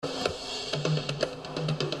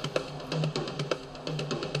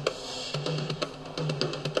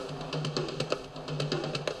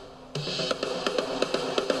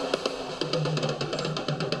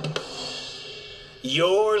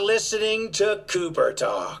You're listening to Cooper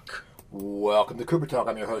Talk. Welcome to Cooper Talk.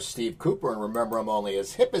 I'm your host, Steve Cooper, and remember, I'm only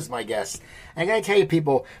as hip as my guest. And I got to tell you,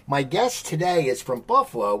 people, my guest today is from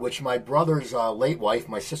Buffalo, which my brother's late wife,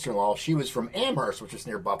 my sister-in-law, she was from Amherst, which is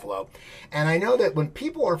near Buffalo. And I know that when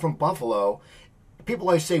people are from Buffalo, people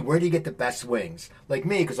always say, where do you get the best wings? Like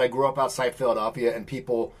me, because I grew up outside Philadelphia, and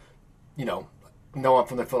people, know I'm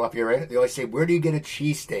from the Philadelphia area. They always say, where do you get a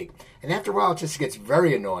cheesesteak? And after a while, it just gets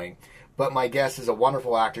very annoying. But my guest is a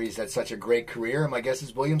wonderful actor. He's had such a great career. And my guest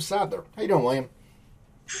is William Sadler. How you doing, William?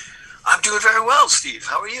 I'm doing very well, Steve.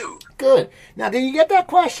 How are you? Good. Now, do you get that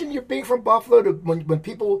question? You're being from Buffalo. When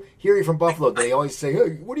people hear you from Buffalo, they always say,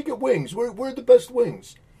 hey, where do you get wings? Where are the best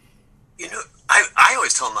wings? I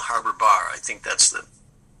always tell them the Harbor Bar. I think that's the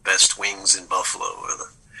best wings in Buffalo.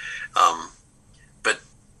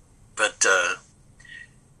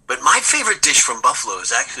 But my favorite dish from Buffalo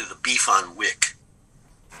is actually the beef on wick.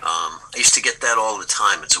 I used to get that all the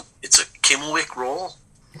time. It's a Kimmelwick roll,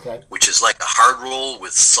 okay, which is like a hard roll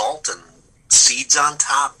with salt and seeds on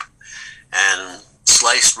top, and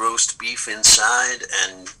sliced roast beef inside,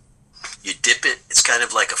 and you dip it. It's kind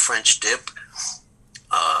of like a French dip.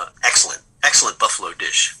 Excellent Buffalo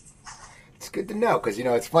dish. It's good to know because,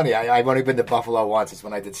 it's funny. I've only been to Buffalo once. It's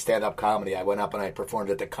when I did stand-up comedy. I went up and I performed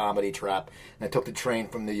at the Comedy Trap, and I took the train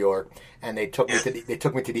from New York, and they took me to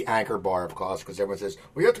the Anchor Bar, of course, because everyone says,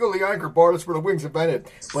 well, you have to go to the Anchor Bar. That's where the wings invented.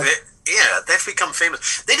 But they've become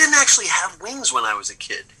famous. They didn't actually have wings when I was a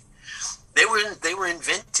kid. They were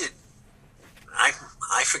invented.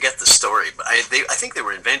 I forget the story, but I think they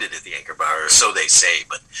were invented at the Anchor Bar, or so they say.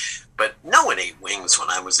 But no one ate wings when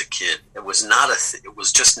I was a kid. It was it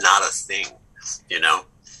was just not a thing,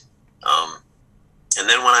 And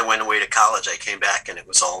then when I went away to college, I came back and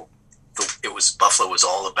Buffalo was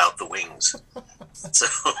all about the wings. So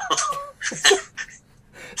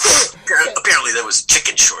apparently there was a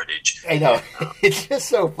chicken shortage. I know. It's just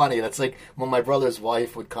so funny. That's like when my brother's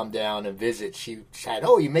wife would come down and visit, she said,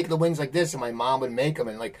 oh, you make the wings like this, and my mom would make them,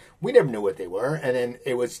 and we never knew what they were, and then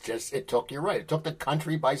it took the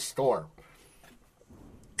country by storm.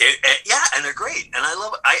 Yeah, and they're great, and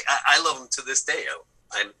I love them to this day.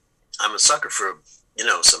 I'm a sucker for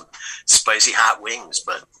some spicy hot wings,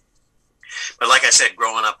 but like I said,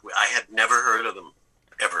 growing up, I had never heard of them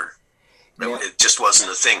ever. Yeah. It just wasn't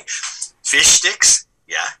a thing. Fish sticks,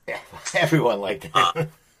 yeah. Everyone liked it.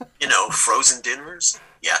 Frozen dinners,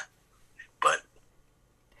 yeah. But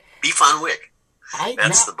beef on wick,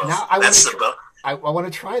 that's the buff. I want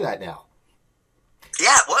to try that now.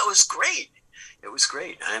 Yeah, well, it was great. It was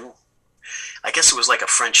great. I guess it was like a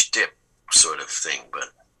French dip sort of thing,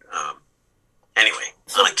 but anyway,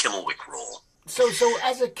 on a Kimmelwick roll. So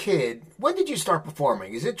as a kid, when did you start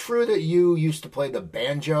performing? Is it true that you used to play the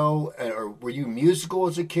banjo, or were you musical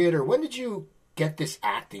as a kid, or when did you get this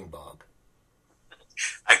acting bug?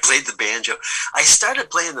 I played the banjo. I started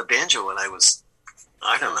playing the banjo when I was,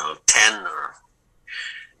 10 or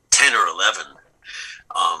 11.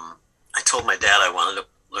 I told my dad I wanted to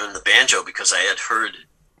learn the banjo because I had heard,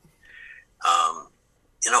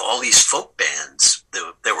 all these folk bands.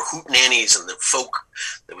 There were hootenannies and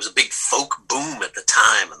there was a big folk boom at the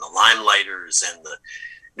time, and the Limelighters and the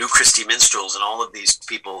New Christy Minstrels and all of these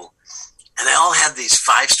people, and they all had these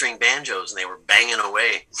 5-string banjos, and they were banging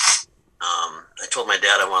away. I told my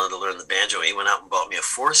dad I wanted to learn the banjo, and he went out and bought me a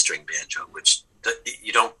 4-string banjo, which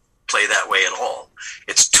you don't play that way at all.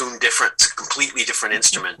 It's tuned different. It's a completely different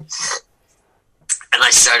instrument. And I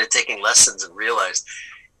started taking lessons and realized,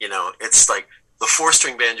 it's like the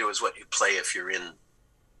 4-string banjo is what you play if you're in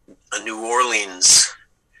a New Orleans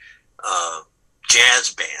jazz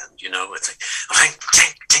band. It's like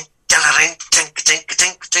tink tink tink tink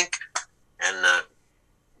tink tink, and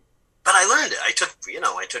but I learned it. I took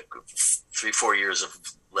 3-4 years of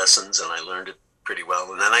lessons, and I learned it pretty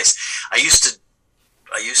well. And then I used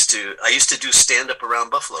to do stand up around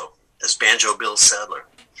Buffalo as Banjo Bill Sadler.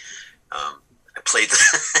 I played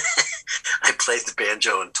the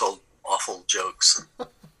banjo and told awful jokes.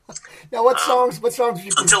 Now, what songs did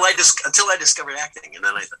you until I discovered acting, and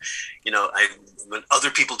then when other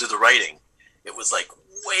people do the writing, it was like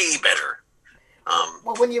way better.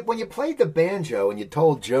 Well, when you played the banjo and you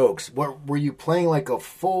told jokes, were you playing like a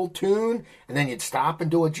full tune and then you'd stop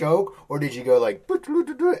and do a joke, or did you go like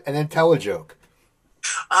and then tell a joke?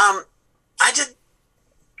 I did.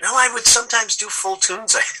 No, I would sometimes do full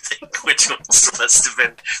tunes, I think, which must have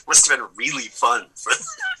been really fun for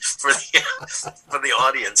the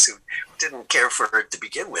audience who didn't care for it to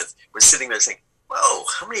begin with. We're sitting there saying, "Whoa,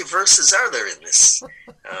 how many verses are there in this?"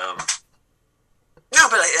 No,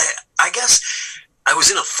 but I guess I was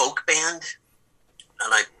in a folk band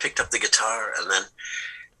I picked up the guitar, and then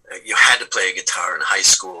you had to play a guitar in high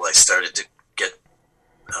school. I started to get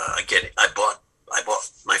I bought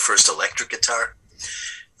my first electric guitar,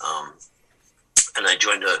 and I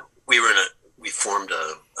joined we formed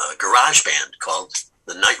a garage band called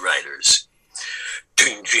the Night Riders,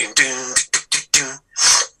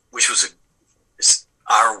 which was a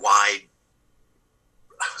R-Y,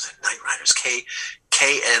 was it Night Riders?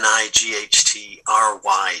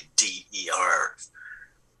 KNIGHTRYDER.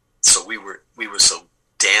 So we were so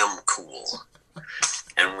damn cool,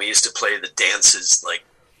 and we used to play the dances like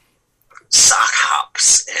sock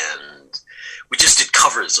hops, and we just did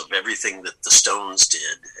covers of everything that the Stones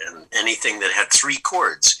did, and anything that had 3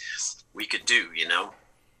 chords we could do,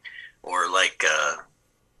 or like I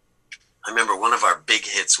remember one of our big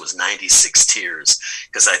hits was 96 Tears,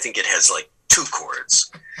 because I think it has like 2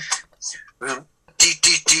 chords.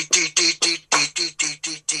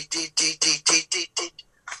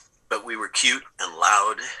 But we were cute and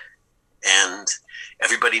loud, and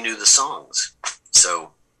everybody knew the songs.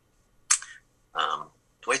 So I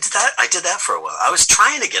did that for a while. I was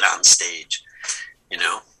trying to get on stage,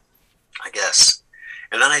 I guess.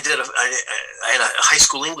 And then I had a high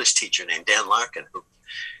school English teacher named Dan Larkin who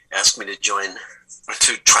asked me to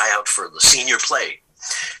try out for the senior play.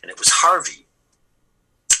 And it was Harvey,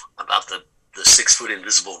 about the 6-foot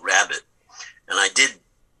invisible rabbit. And I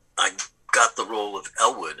got the role of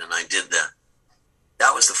Elwood, and I did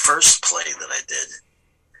that was the first play that I did.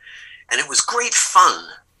 And it was great fun,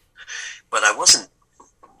 but I wasn't,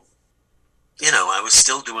 I was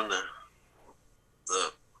still doing the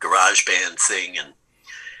garage band thing, and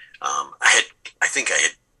I think I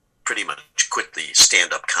had pretty much quit the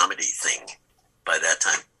stand-up comedy thing by that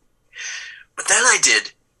time. But then I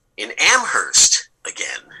did in Amherst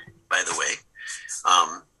again, by the way.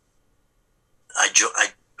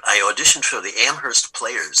 I auditioned for the Amherst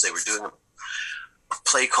Players. They were doing a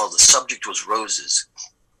play called The Subject Was Roses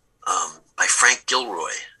by Frank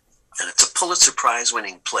Gilroy. And it's a Pulitzer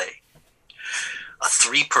Prize-winning play. A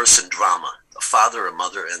 3-person drama, a father, a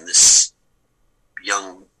mother, and this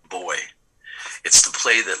young boy. It's the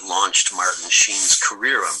play that launched Martin Sheen's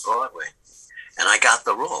career on Broadway. And I got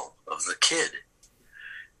the role of the kid.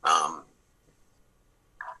 And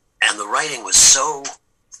the writing was so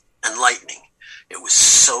enlightening. It was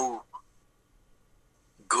so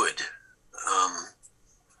good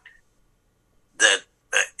that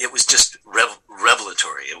it was just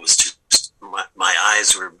revelatory. It was just, my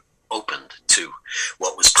eyes were opened to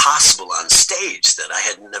what was possible on stage that I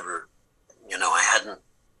had never, I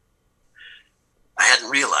hadn't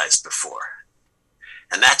realized before.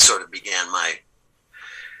 And that sort of began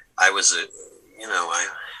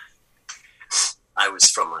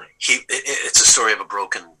it's a story of a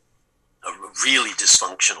really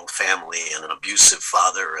dysfunctional family and an abusive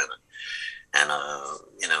father,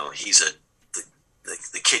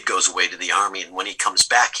 the kid goes away to the army, and when he comes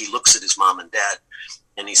back, he looks at his mom and dad,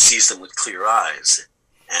 and he sees them with clear eyes.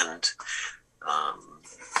 And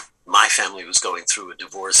my family was going through a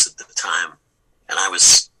divorce at the time, and I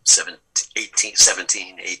was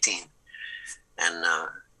 17, 18, and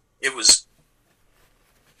it was.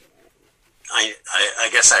 I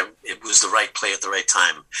guess it was the right play at the right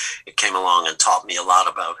time. It came along and taught me a lot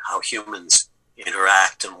about how humans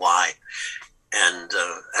interact and why, and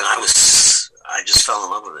I just fell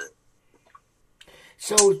in love with it.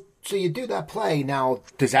 So you do that play now.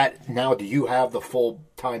 Do you have the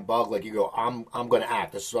full-time bug? Like you go, I'm going to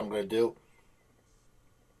act. This is what I'm going to do.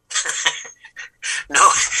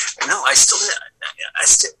 No,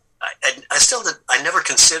 I never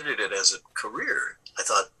considered it as a career. I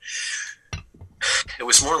thought it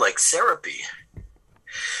was more like therapy.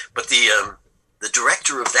 But the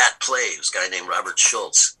director of that play, was a guy named Robert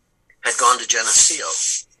Schultz, had gone to Geneseo,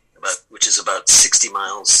 which is about 60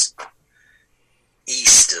 miles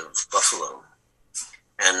east of Buffalo.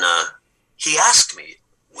 And he asked me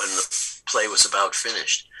when the play was about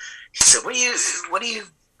finished. He said, "What are you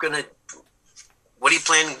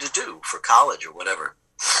planning to do for college or whatever?"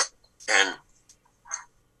 And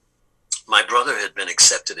my brother had been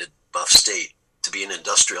accepted at Buff State to be an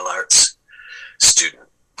industrial arts student,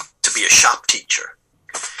 to be a shop teacher.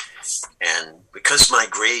 And because my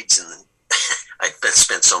grades I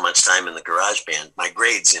spent so much time in the garage band, my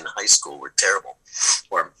grades in high school were terrible,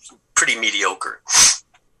 or pretty mediocre.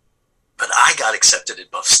 But I got accepted at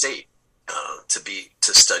Buff State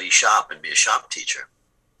to study shop and be a shop teacher.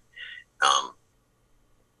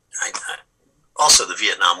 Also, the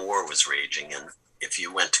Vietnam War was raging, and if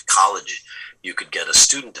you went to college, you could get a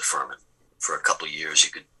student deferment for a couple of years.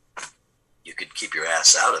 You could keep your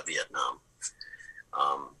ass out of Vietnam.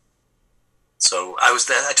 So I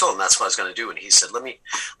told him that's what I was going to do, and he said, "Let me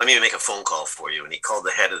make a phone call for you." And he called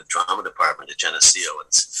the head of the drama department at Geneseo,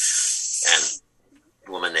 and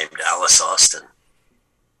a woman named Alice Austin,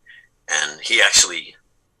 and he actually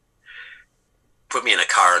put me in a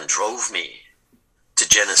car and drove me to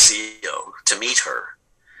Geneseo to meet her,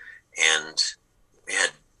 and we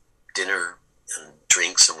had dinner and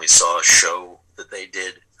drinks, and we saw a show that they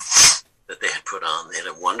had put on. They had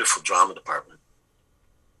a wonderful drama department.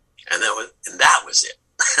 And that was it.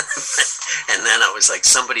 And then I was like,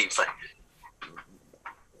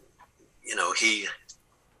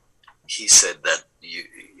 he said that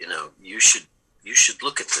you should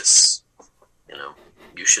look at this.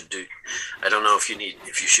 You should do. I don't know if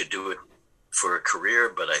you should do it for a career,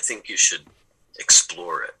 but I think you should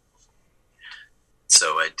explore it.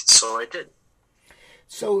 So I did.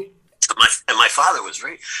 So my father was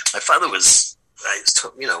right. My father was.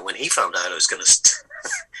 When he found out I was going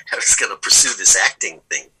to pursue this acting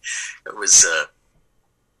thing, it was,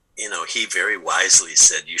 he very wisely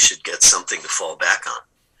said, you should get something to fall back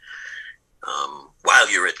on while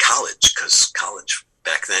you're at college, because college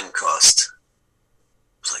back then cost,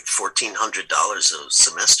 it was like $1,400 a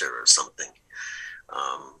semester or something.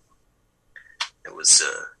 It was,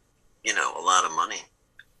 a lot of money.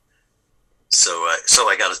 So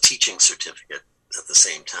I got a teaching certificate at the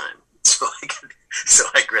same time. So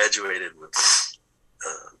I graduated with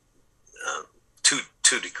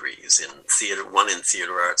two degrees in theater, one in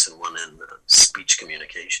theater arts and one in speech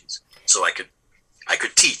communications. So I could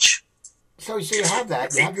teach. So you have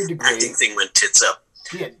that. You have your degree. Acting thing went tits up.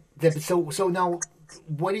 Yeah. So now,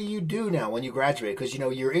 what do you do now when you graduate? Because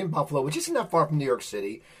you're in Buffalo, which isn't that far from New York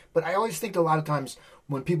City. But I always think a lot of times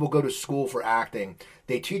when people go to school for acting,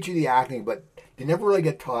 they teach you the acting, but they never really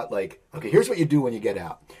get taught, like, okay, here's what you do when you get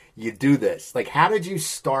out. You do this. Like, how did you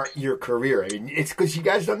start your career? I mean, it's because you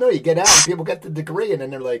guys don't know. You get out, and people get the degree, and then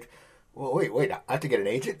they're like, well, wait, I have to get an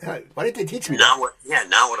agent? Why didn't they teach me now that?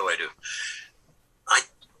 Now what do I do?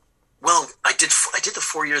 I did the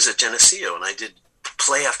 4 years at Geneseo, and I did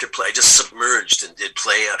play after play. I just submerged and did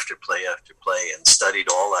play after play after play and studied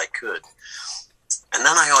all I could. And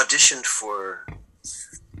then I auditioned for,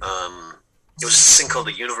 it was this thing called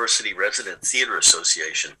the University Resident Theater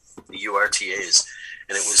Association, the URTAs,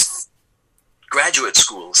 and it was graduate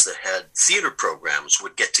schools that had theater programs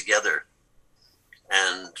would get together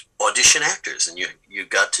and audition actors, and you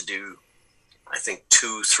got to do, I think,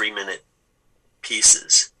 2 3-minute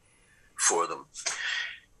pieces for them.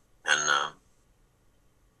 And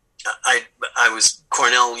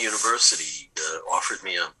Cornell University offered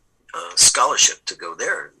me a scholarship to go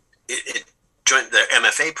there. It joined their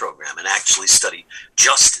MFA program and actually study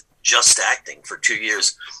just acting for 2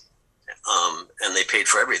 years, and they paid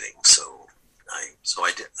for everything. So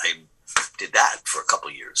I did that for a couple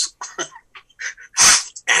of years,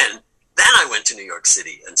 and then I went to New York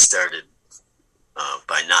City and started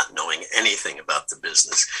by not knowing anything about the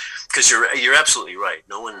business. Because you're absolutely right.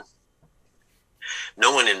 No one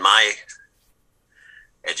in my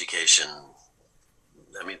education.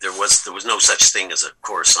 I mean, there was no such thing as a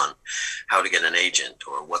course on how to get an agent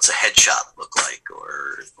or what's a headshot look like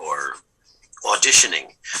or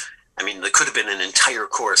auditioning. I mean, there could have been an entire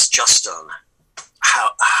course just on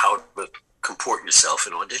how to comport yourself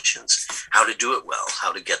in auditions, how to do it well,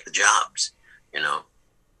 how to get the jobs,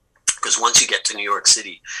 Because once you get to New York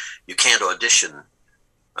City, you can't audition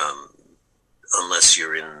unless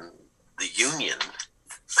you're in the union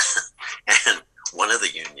and one of the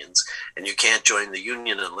unions, and you can't join the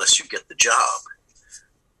union unless you get the job.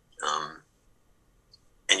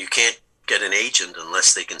 And you can't get an agent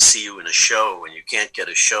unless they can see you in a show, and you can't get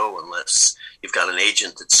a show unless you've got an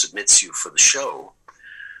agent that submits you for the show.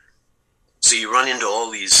 So you run into all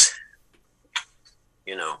these,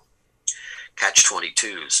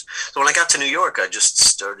 catch-22s. So when I got to New York, I just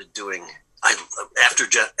started doing,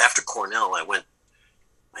 after Cornell,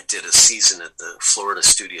 I did a season at the Florida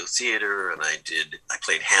Studio Theater, and I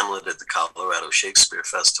played Hamlet at the Colorado Shakespeare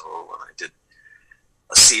Festival, and I did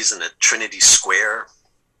a season at Trinity Square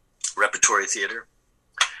Repertory Theater.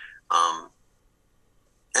 And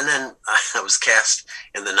then I was cast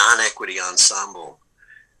in the non-equity ensemble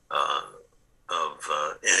of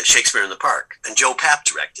Shakespeare in the Park, and Joe Papp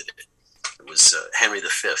directed it. It was Henry V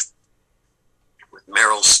with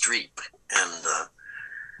Meryl Streep, and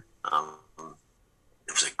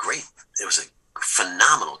it was a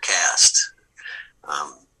phenomenal cast.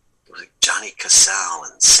 It was Johnny Casale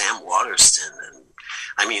and Sam Waterston, and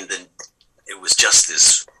I mean, it was just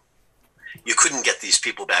this. You couldn't get these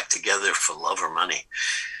people back together for love or money,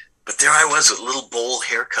 but there I was with a little bowl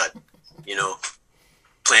haircut,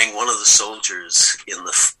 playing one of the soldiers in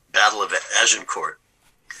Battle of Agincourt.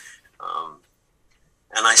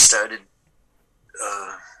 And I started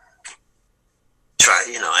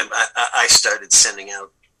I started sending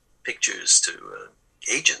out pictures to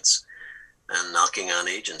agents and knocking on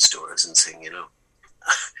agents' doors and saying,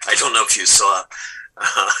 I don't know if you saw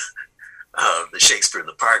the Shakespeare in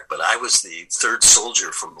the Park, but I was the third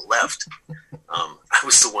soldier from the left. I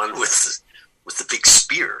was the one with the big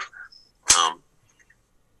spear.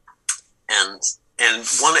 And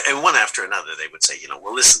one after another, they would say,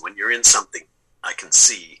 well, listen, when you're in something, I can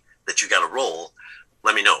see that you got a role.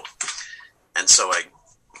 Let me know. And so I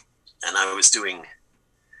was doing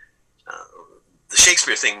the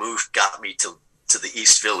Shakespeare thing. Got me to the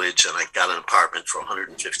East Village, and I got an apartment for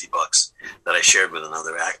 $150 that I shared with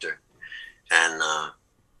another actor, and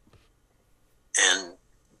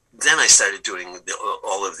then I started doing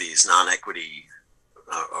all of these non-equity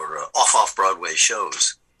or off Broadway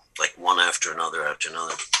shows, like one after another.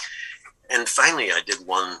 And finally, I did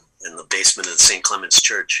one in the basement of the St. Clement's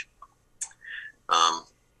Church, a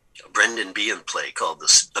Brendan Behan play called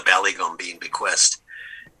The Ballygombeen Bequest.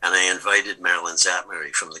 And I invited Marilyn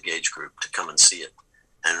Zatmary from the Gage Group to come and see it.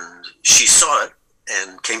 And she saw it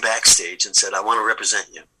and came backstage and said, I want to represent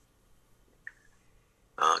you.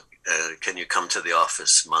 Can you come to the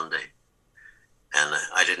office Monday? And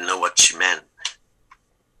I didn't know what she meant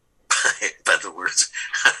by the words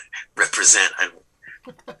represent.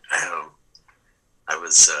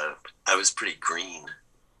 I was pretty green,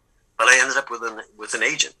 but I ended up with an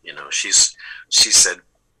agent. She said,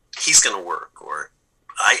 he's going to work, or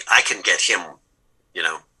I can get him.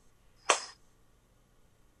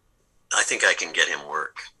 I think I can get him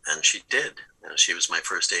work, and she did. She was my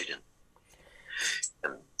first agent,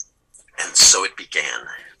 and so it began.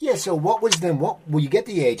 Yeah. So what was then? Well, you get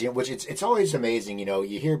the agent, which it's always amazing.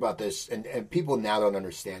 You hear about this, and people now don't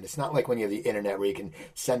understand. It's not like when you have the internet where you can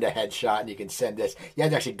send a headshot and you can send this. You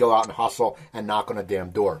have to actually go out and hustle and knock on a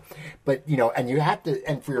damn door. But and you have to,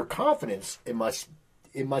 and for your confidence, it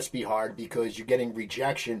must be hard because you're getting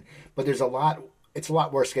rejection. But it's a lot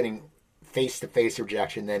worse getting face-to-face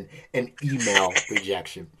rejection than an email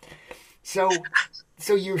rejection. So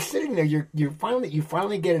you're sitting there. You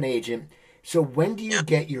finally get an agent. So when do you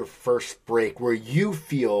get your first break where you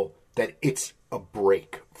feel that it's a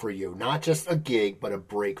break for you, not just a gig, but a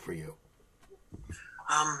break for you?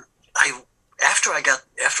 After I got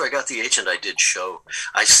the agent, I did show.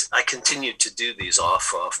 I continued to do these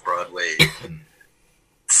off Broadway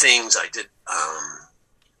things. I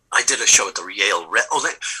did a show at the Yale Rep.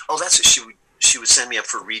 That's what she would send me up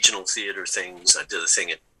for regional theater things. I did a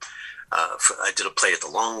thing I did a play at the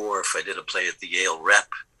Long Wharf. I did a play at the Yale Rep,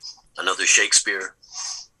 another Shakespeare.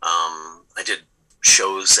 I did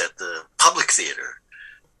shows at the Public Theater,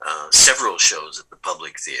 several shows at the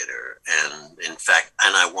Public Theater, and in fact,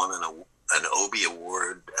 I won an Obie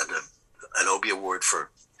Award and an Obie Award for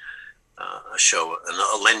a show,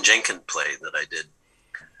 a Len Jenkins play that I did.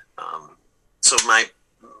 So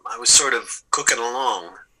I was sort of cooking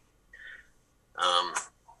along.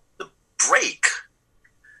 The break.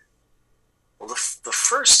 Well, the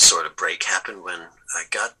first sort of break happened when I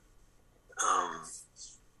got,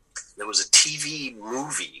 there was a TV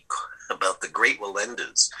movie about the Great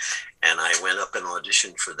Wallendas, and I went up and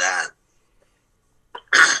auditioned for that,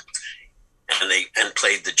 and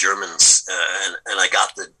played the Germans, and I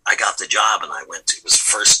got the job, and I went to,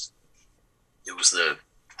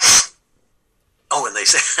 and they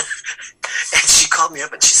said, and she called me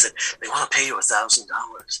up and she said, they want to pay you $1,000,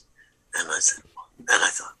 and I said, and I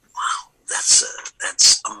thought, wow.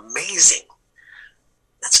 That's amazing.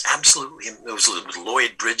 That's absolutely. It was with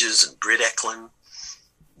Lloyd Bridges and Britt Eklund,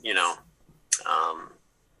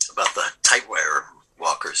 about the tightwire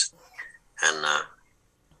walkers, and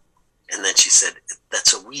then she said,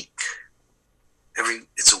 "That's a week.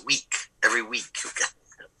 It's a week every week."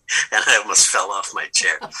 And I almost fell off my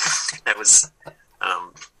chair. That was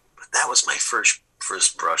my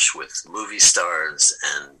first brush with movie stars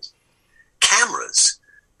and cameras.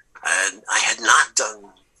 I had not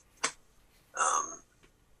done.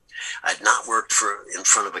 I had not worked in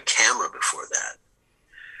front of a camera before that.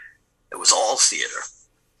 It was all theater,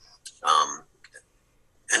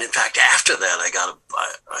 and in fact, after that,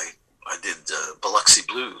 I did Biloxi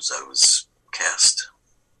Blues. I was cast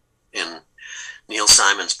in Neil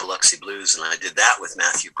Simon's Biloxi Blues, and I did that with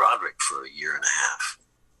Matthew Broderick for a year and a half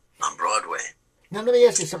on Broadway. Now, let me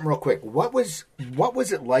ask you something real quick. What was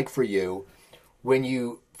it like for you when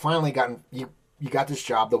you finally you got this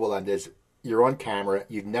job, the Wallendas? You're on camera.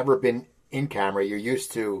 You've never been in camera. You're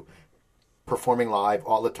used to performing live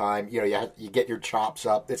all the time. You get your chops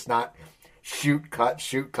up. It's not shoot, cut.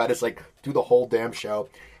 It's like do the whole damn show.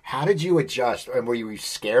 How did you adjust? And were you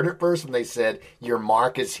scared at first when they said your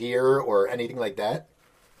mark is here or anything like that?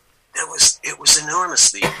 It was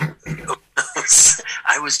enormously.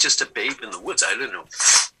 I was just a babe in the woods. I didn't know.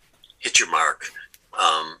 Hit your mark.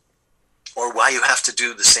 Or why you have to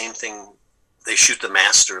do the same thing. They shoot the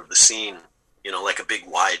master of the scene, like a big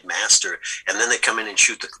wide master, and then they come in and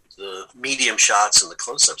shoot the medium shots and the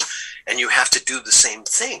close-ups, and you have to do the same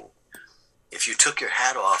thing. If you took your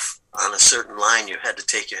hat off on a certain line, you had to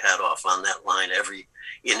take your hat off on that line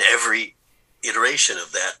in every iteration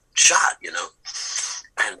of that shot,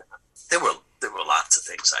 And there were lots of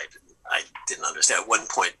things I didn't understand. At one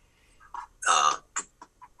point,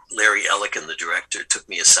 Larry Ellikin, the director, took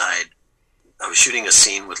me aside. I was shooting a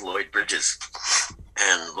scene with Lloyd Bridges,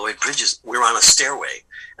 and Lloyd Bridges, we were on a stairway,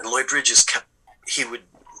 and Lloyd Bridges he'd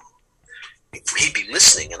be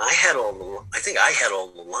listening, and I think I had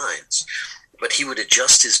all the lines, but he would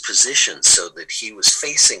adjust his position so that he was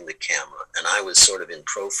facing the camera, and I was sort of in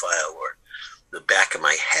profile or the back of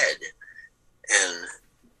my head, and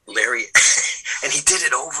Larry, and he did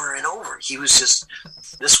it over and over.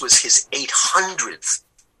 This was his 800th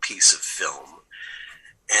piece of film,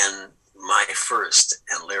 and my first,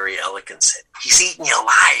 and Larry Ellikin said, "He's eating you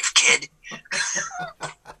alive, kid."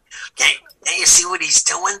 Can't you see what he's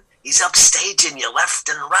doing? He's upstaging you left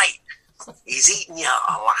and right. He's eating you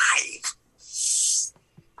alive.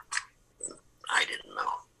 I didn't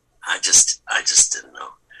know. I just didn't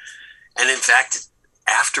know. And in fact,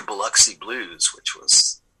 after Biloxi Blues, which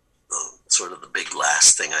was sort of the big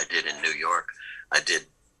last thing I did in New York, I did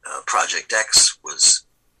Project X was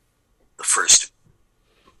the first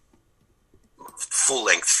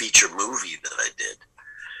full-length feature movie that I did,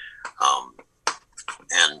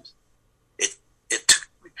 and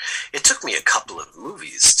it took me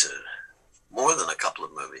more than a couple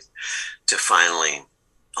of movies to finally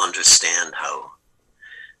understand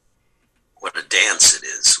what a dance it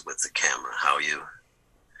is with the camera. How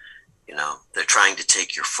they're trying to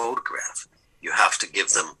take your photograph. You have to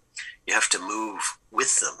move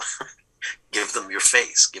with them, give them your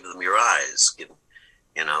face, give them your eyes,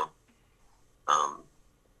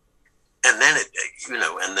 and then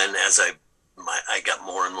and then as I got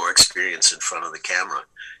more and more experience in front of the camera,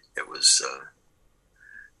 it was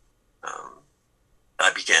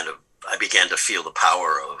I began to feel the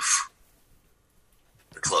power of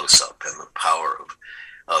the close-up and the power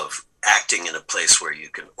of acting in a place where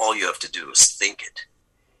all you have to do is think it,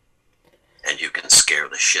 and you can scare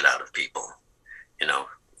the shit out of people.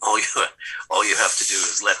 All you have to do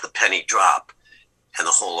is let the penny drop, and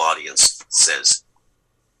the whole audience says,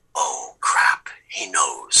 "Oh crap, he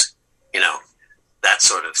knows," that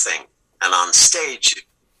sort of thing. And on stage, it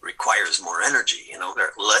requires more energy.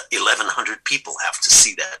 1,100 people have to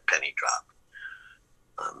see that penny drop.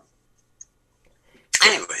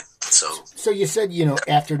 Anyway, so you said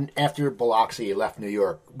after Biloxi you left New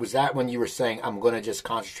York. Was that when you were saying I'm going to just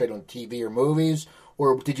concentrate on TV or movies,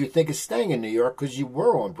 or did you think of staying in New York because you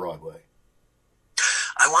were on Broadway?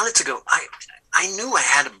 I wanted to go. I knew I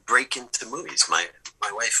had to break into movies. My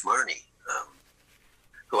wife Marnie,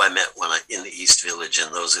 who I met in the East Village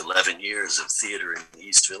in those 11 years of theater in the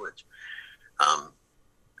East Village,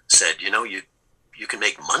 said, you can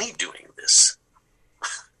make money doing this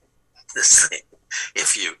thing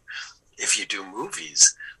if you do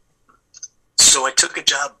movies. So I took a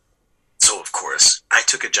job. So of course I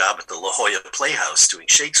took a job at the La Jolla Playhouse doing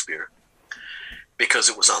Shakespeare because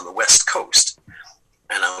it was on the West Coast.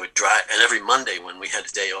 And I would drive, and every Monday when we had a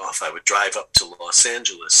day off, I would drive up to Los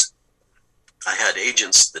Angeles. I had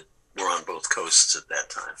agents that were on both coasts at that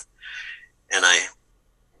time. And I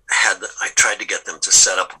tried to get them to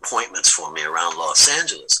set up appointments for me around Los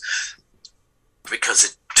Angeles, because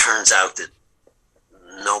it turns out that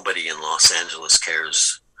nobody in Los Angeles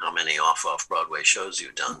cares how many off-Broadway shows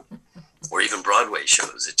you've done, or even Broadway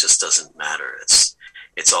shows. It just doesn't matter.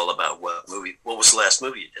 It's all about what was the last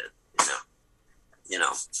movie you did,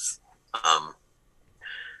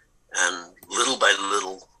 and little by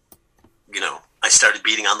little, I started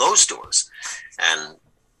beating on those doors. And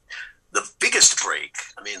the biggest break,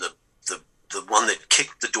 the one that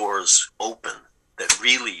kicked the doors open, that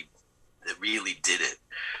really did it,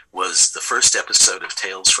 was the first episode of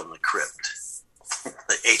Tales from the Crypt,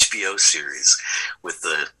 the HBO series with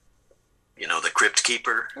the Crypt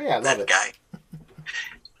Keeper, that guy.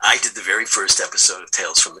 I did the very first episode of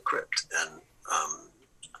Tales from the Crypt, and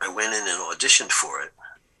I went in and auditioned for it.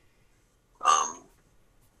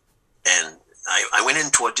 And I went in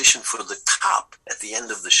to audition for the cop at the end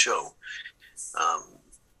of the show,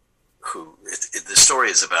 the story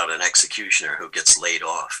is about an executioner who gets laid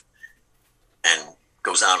off and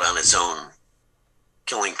goes out on his own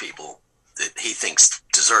killing people that he thinks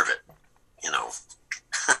deserve it. You know,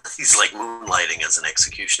 he's like moonlighting as an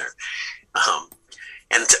executioner,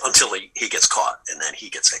 and until he gets caught, and then he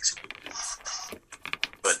gets executed.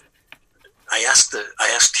 But I asked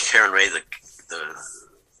Karen Ray, the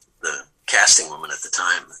casting woman at the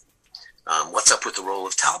time, what's up with the role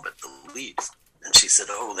of Talbot, the lead? And she said,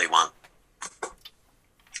 "Oh, they want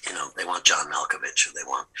John Malkovich,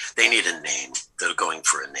 or they need a name. They're going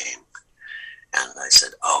for a name." And I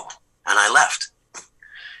said, "Oh," and I left.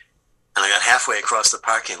 And I got halfway across the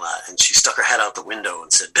parking lot, and she stuck her head out the window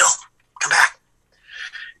and said, "Bill, come back."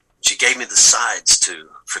 She gave me the sides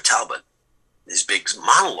for Talbot, these big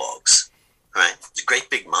monologues, right? These great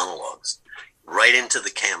big monologues, right into the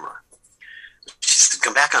camera. She said,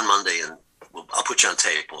 "Come back on Monday, and I'll put you on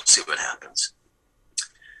tape. We'll see what happens."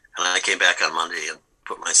 And I came back on Monday and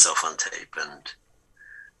put myself on tape, and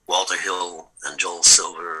Walter Hill and Joel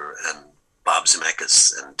Silver and Bob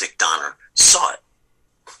Zemeckis and Dick Donner saw it.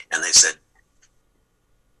 And they said,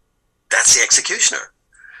 "That's the executioner."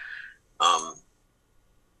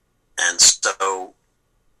 And so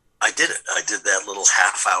I did it. I did that little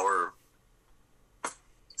half-hour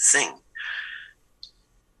thing.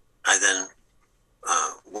 I then,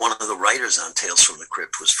 one of the writers on Tales from the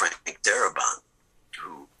Crypt was Frank Darabont,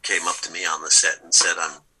 who came up to me on the set and said,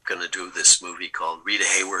 "I'm going to do this movie called Rita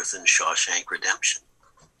Hayworth and Shawshank Redemption."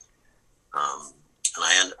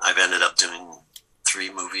 And I've ended up doing 3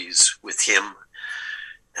 movies with him,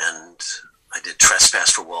 and I did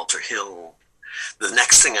Trespass for Walter Hill. The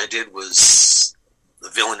next thing I did was the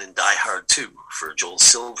villain in Die Hard 2 for Joel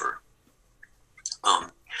Silver.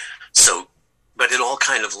 But it all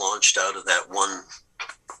kind of launched out of that one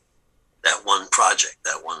project,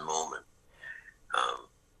 that one moment.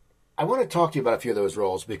 I want to talk to you about a few of those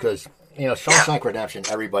roles because, Shawshank Redemption,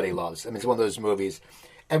 everybody loves. I mean, it's one of those movies,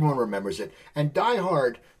 everyone remembers it. And Die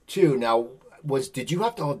Hard 2, now, did you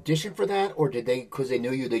have to audition for that, or did they, because they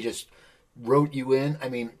knew you, they just wrote you in? I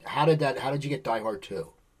mean, how did you get Die Hard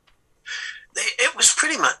 2? It was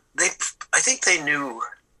pretty much, I think they knew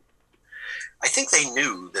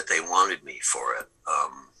that they wanted me for it.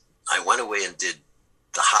 I went away and did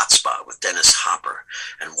The Hot Spot with Dennis Hopper.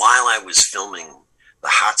 And while I was filming The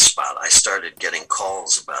Hot Spot, I started getting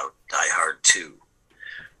calls about Die Hard 2.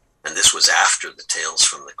 And this was after the Tales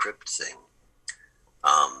from the Crypt thing.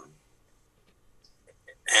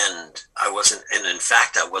 And in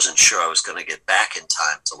fact, I wasn't sure I was going to get back in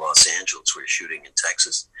time to Los Angeles. We were shooting in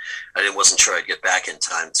Texas. I wasn't sure I'd get back in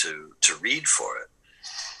time to read for it.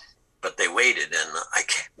 But they waited, and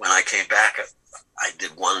when I came back, I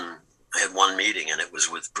had one meeting, and it was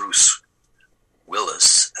with Bruce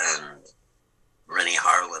Willis and Rennie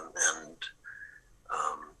Harlan and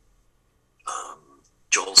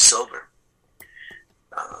Joel Silver,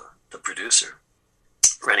 the producer.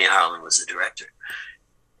 Rennie Harlan was the director.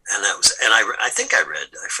 And I think I read,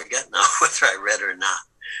 I forget now whether I read or not.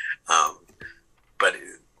 But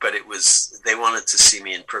it was, they wanted to see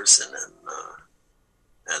me in person,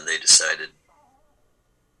 and they decided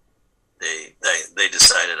they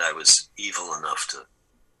decided I was evil enough to,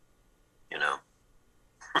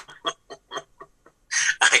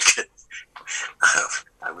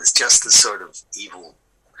 I was just the sort of evil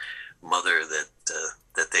mother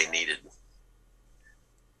that they needed.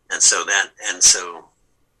 And so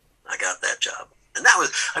I got that job. And that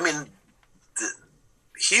was, the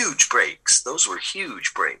huge breaks. Those were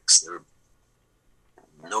huge breaks. There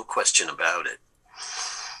were no question about it.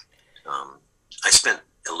 I spent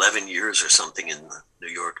 11 years or something in New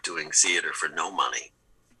York doing theater for no money,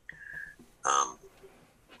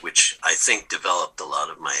 which I think developed a lot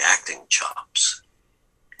of my acting chops.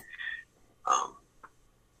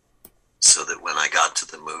 So that when I got to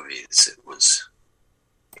the movies, it was,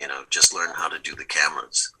 just learn how to do the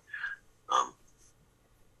cameras.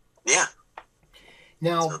 Yeah.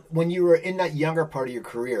 Now, when you were in that younger part of your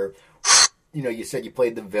career, you said you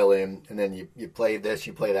played the villain, and then you play this,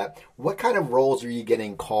 you play that. What kind of roles are you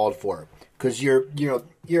getting called for? Because you're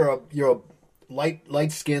a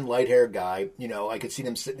light skinned, light haired guy. I could see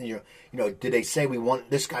them sitting. Did they say we want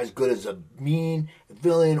this guy's good as a mean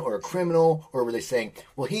villain or a criminal, or were they saying,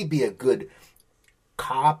 well, he'd be a good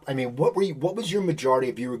cop? I mean, what was your majority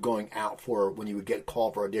of you were going out for when you would get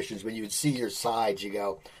called for auditions? When you would see your sides, you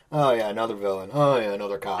go, oh yeah, another villain. Oh yeah,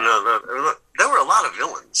 another cop. No, there were a lot of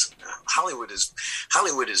villains. Hollywood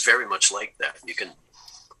is very much like that. You can,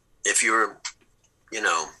 if you're,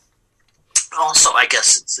 also I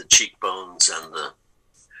guess it's the cheekbones and the,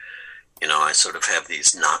 I sort of have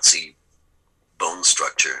these Nazi bone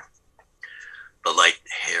structure, the light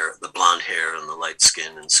hair, the blonde hair and the light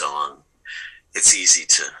skin and so on. It's easy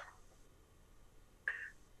to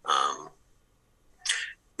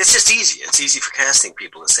It's just easy. It's easy for casting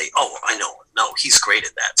people to say, "Oh, I know. No, he's great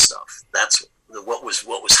at that stuff." That's what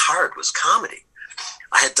was hard was comedy.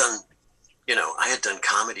 I had done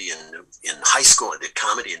comedy in high school. I did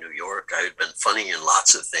comedy in New York. I had been funny in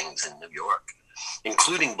lots of things in New York,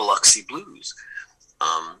 including Biloxi Blues.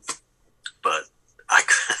 But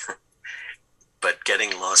but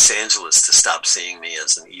getting Los Angeles to stop seeing me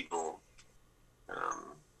as an evil,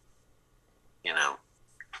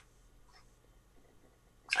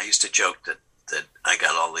 I used to joke that I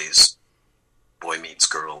got all these boy meets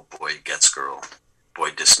girl, boy gets girl,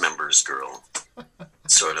 boy dismembers girl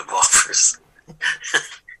sort of offers.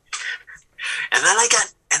 And then I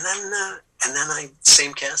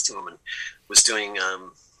same casting woman was doing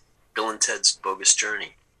Bill and Ted's Bogus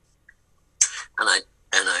Journey, and I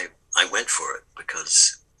went for it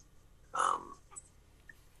because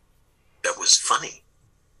that was funny.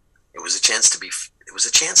 It was a chance to be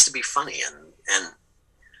funny, and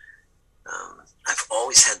I've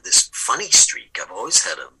always had this funny streak. I've always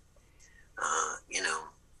had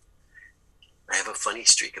I have a funny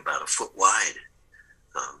streak about a foot wide,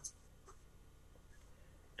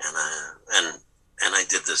 and I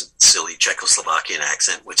did this silly Czechoslovakian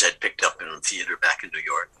accent, which I'd picked up in a theater back in New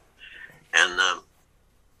York, and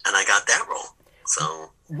I got that role. So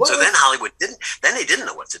then Hollywood they didn't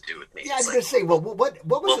know what to do with me. Yeah, I was going to say, what was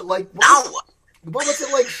it like? What was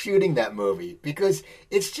it like shooting that movie? Because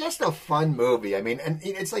it's just a fun movie. I mean, and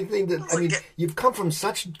it's like you've come from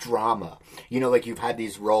such drama. Like you've had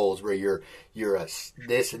these roles where you're a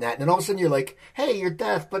this and that, and then all of a sudden you're like, hey, you're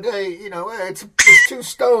deaf, but hey, it's two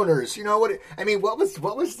stoners. What? I mean, what was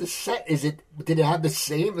the set? Did it have the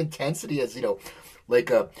same intensity as like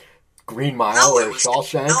a Green Mile or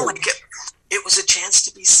Shawshank? It was a chance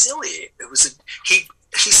to be silly.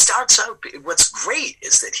 He starts out. What's great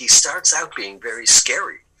is that he starts out being very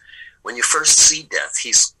scary. When you first see death,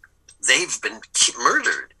 they've been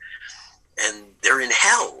murdered, and they're in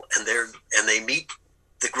hell, and they meet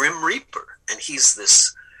the Grim Reaper, and he's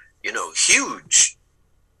this, huge,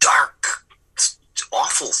 dark,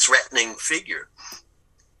 awful, threatening figure.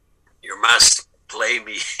 You must play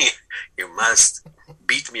me. You must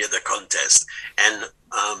beat me at the contest, and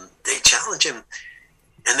they challenge him,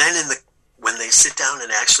 and then when they sit down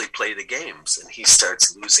and actually play the games, and he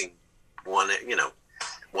starts losing one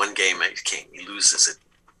game, he loses at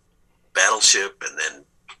Battleship, and then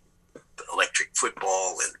Electric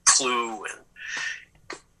Football, and Clue, and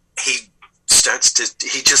he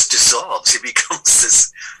just dissolves. He becomes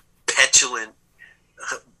this petulant.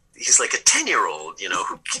 He's like a 10-year-old,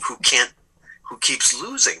 who keeps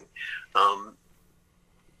losing, and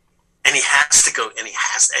he has to go, and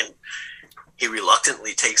he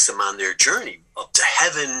reluctantly takes them on their journey up to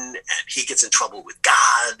heaven, and he gets in trouble with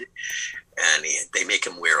God, and they make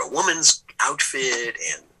him wear a woman's outfit,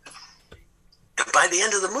 and by the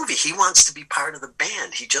end of the movie, he wants to be part of the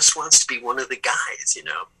band. He just wants to be one of the guys,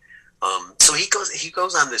 So he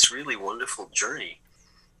goes on this really wonderful journey.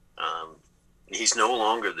 He's no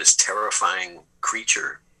longer this terrifying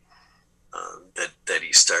creature that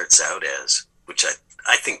he starts out as, which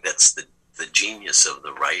I think that's the genius of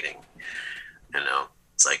the writing.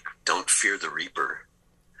 It's like, don't fear the Reaper.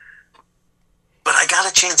 But I got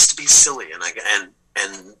a chance to be silly, and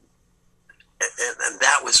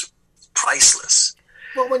that was priceless.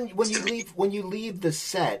 Well, when you leave the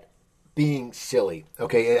set being silly,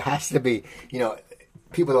 okay, it has to be.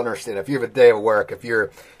 People don't understand. If you have a day of work, if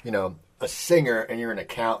you're a singer and you're an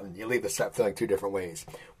accountant, you leave the set feeling two different ways.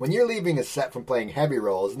 When you're leaving a set from playing heavy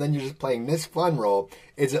roles and then you're just playing this fun role,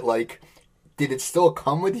 is it like, did it still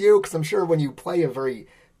come with you? Because I'm sure when you play a very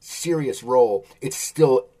serious role, it's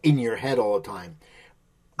still in your head all the time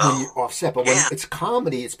when you're offset. But when it's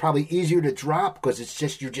comedy, it's probably easier to drop because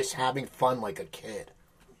you're just having fun like a kid.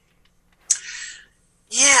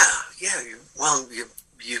 Yeah. Well, you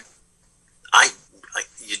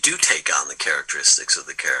do take on the characteristics of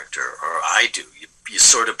the character, or I do. You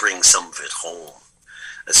sort of bring some of it home,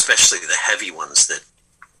 especially the heavy ones that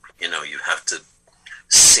you have to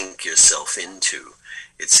sink yourself into.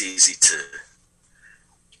 It's easy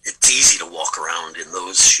to walk around in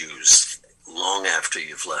those shoes long after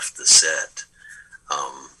you've left the set.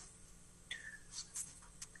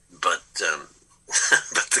 But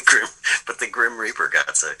the Grim Reaper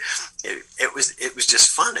got to. It was just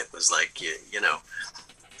fun. It was like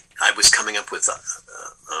I was coming up with.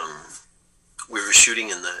 We were shooting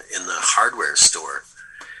in the hardware store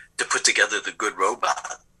to put together the Good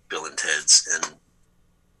Robot, Bill and Ted's, and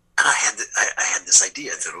I had this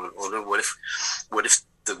idea. I thought, well, what if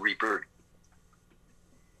the Reaper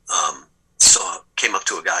came up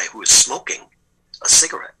to a guy who was smoking a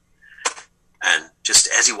cigarette. And just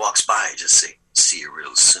as he walks by, I just say, "See you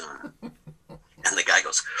real soon." And the guy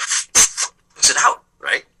goes, puts it out,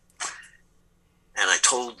 right? And I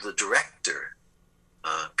told the director,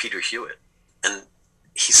 Peter Hewitt, and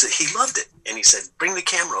he said he loved it. And he said, "Bring the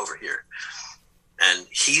camera over here." And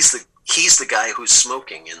he's the guy who's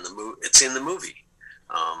smoking in the movie. It's in the movie.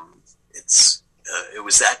 It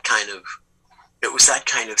was that kind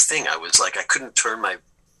of thing. I was like, I couldn't turn my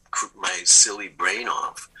silly brain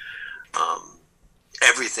off.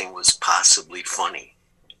 Everything was possibly funny.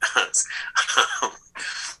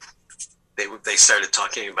 They started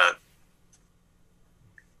talking about.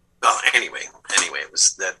 Well, anyway, it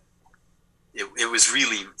was that. It was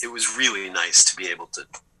really nice to be able to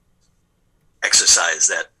exercise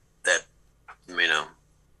that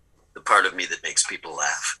the part of me that makes people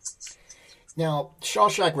laugh. Now,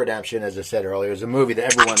 Shawshank Redemption, as I said earlier, is a movie that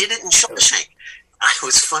everyone... I did it in Shawshank. I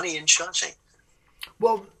was funny in Shawshank.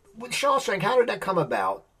 Well, with Shawshank, how did that come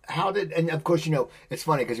about? And of course, it's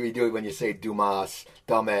funny because we do it when you say Dumas,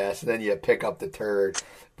 dumbass, and then you pick up the turd.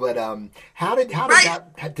 But how did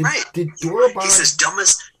that... Did Darabont... He's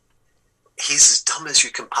as dumb as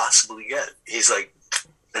you can possibly get. He's like...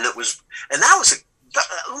 And that was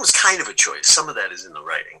kind of a choice. Some of that is in the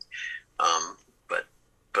writing.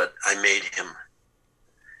 But I made him.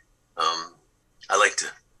 I like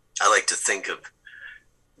to think of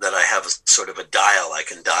that. I have a sort of a dial. I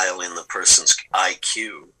can dial in the person's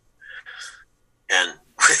IQ, and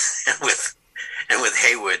with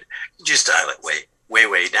Haywood, just dial it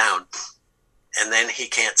way down, and then he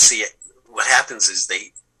can't see it. What happens is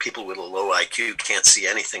people with a low IQ can't see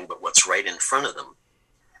anything but what's right in front of them.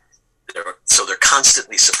 So they're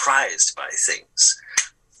constantly surprised by things.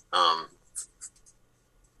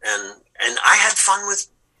 And I had fun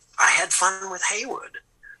with Haywood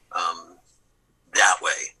that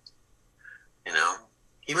way.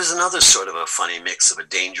 He was another sort of a funny mix of a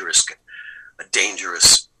dangerous,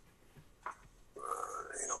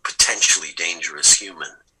 potentially dangerous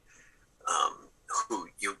human who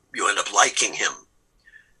you end up liking him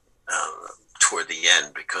toward the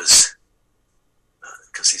end because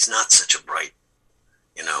he's not such a bright,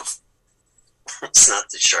 it's not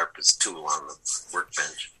the sharpest tool on the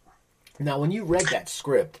workbench. Now, when you read that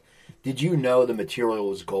script, did you know the material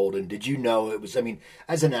was golden? Did you know it was,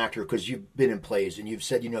 as an actor, because you've been in plays and you've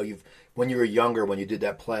said, when you were younger, when you did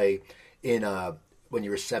that play when you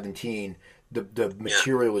were 17, the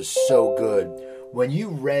material was so good. When you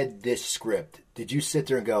read this script, did you sit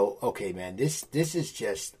there and go, okay, man, this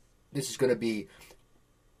is going to be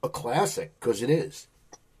a classic, because it is?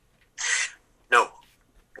 No,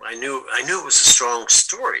 I knew it was a strong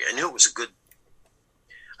story. I knew it was a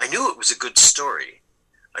good story.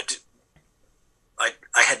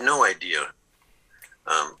 I had no idea.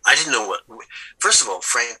 I didn't know what. First of all,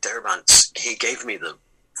 Frank Darabont, he gave me the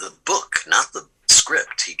book, not the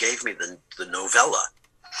script. He gave me the novella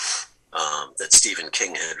that Stephen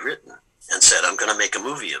King had written, and said, "I'm going to make a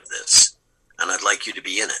movie of this, and I'd like you to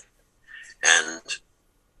be in it." And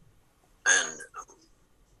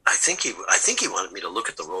I think he wanted me to look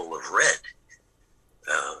at the role of Red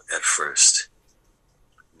at first,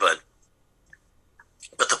 but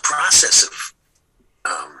the process of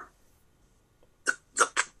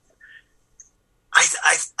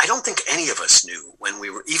I don't think any of us knew when we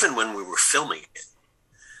were filming it,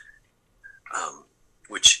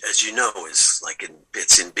 which, as you know, is like in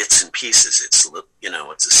bits and pieces. It's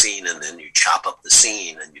it's a scene, and then you chop up the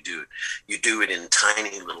scene, and you do it in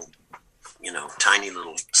tiny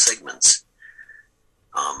little segments,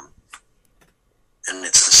 and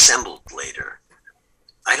it's assembled later.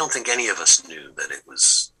 I don't think any of us knew that it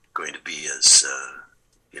was going to be as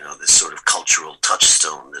this sort of cultural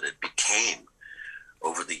touchstone that it became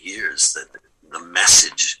over the years. That the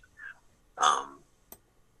message.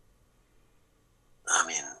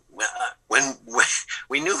 When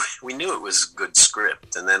we knew it was a good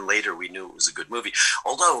script, and then later we knew it was a good movie.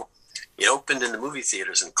 Although it opened in the movie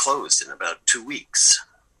theaters and closed in about 2 weeks.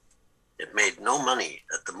 It made no money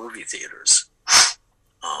at the movie theaters,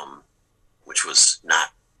 which was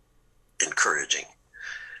not encouraging.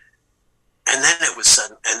 And then it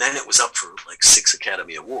was up for like 6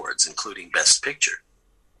 Academy Awards, including Best Picture.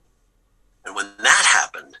 And when that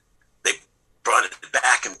happened, they brought it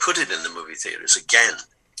back and put it in the movie theaters again.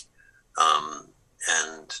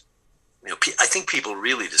 And I think people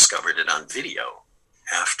really discovered it on video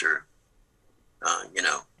after,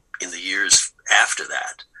 in the years after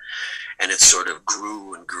that. And it sort of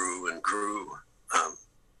grew and grew and grew.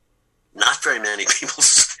 Not very many people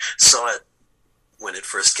saw it when it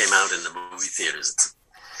first came out in the movie theaters.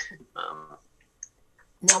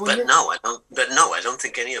 Now, But no, I don't. But no, I don't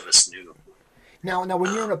think any of us knew. Now,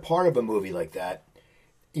 when you're in a part of a movie like that,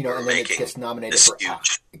 you know, and then it gets nominated for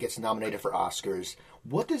Oscars.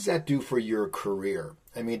 What does that do for your career?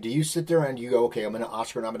 I mean, do you sit there and you go, okay, I'm in an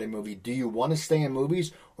Oscar-nominated movie. Do you want to stay in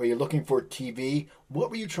movies, or are you looking for TV? What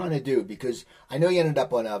were you trying to do? Because I know you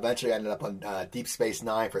eventually ended up on Deep Space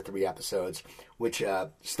Nine for 3 episodes, which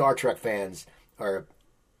Star Trek fans are.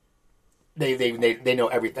 They know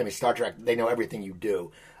everything. I mean, Star Trek, they know everything you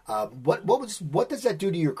do. What does that do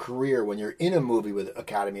to your career when you're in a movie with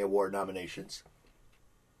Academy Award nominations?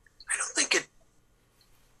 I don't think it.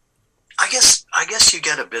 I guess you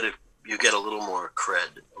get a little more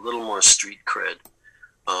cred, a little more street cred.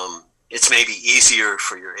 It's maybe easier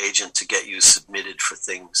for your agent to get you submitted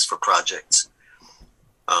for projects.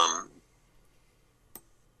 But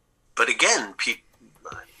again,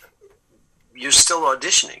 you're still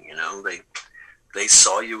auditioning. You know, they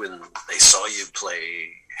saw you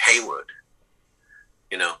play Haywood.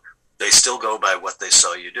 You know, they still go by what they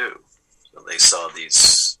saw you do. So they saw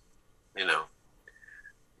these, you know.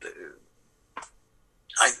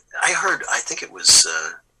 I think it was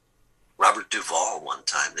Robert Duvall one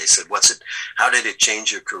time. They said, how did it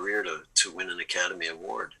change your career to win an Academy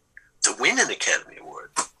Award? To win an Academy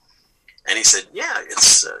Award. And he said, yeah,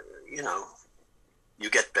 it's, you know, you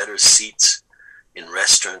get better seats in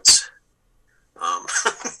restaurants.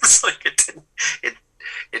 It's like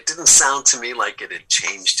it didn't sound to me like it had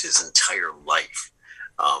changed his entire life.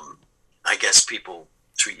 I guess people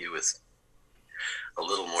treat you with a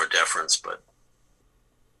little more deference, but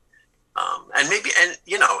and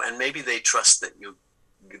maybe they trust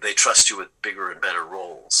you with bigger and better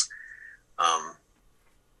roles. I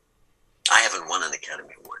haven't won an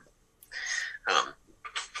Academy Award.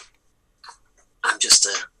 I'm just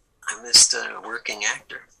a working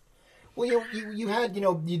actor. Well, you had you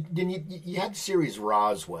had the series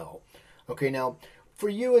Roswell. Okay, now for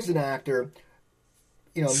you as an actor,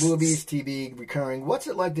 you know, movies, TV, recurring. What's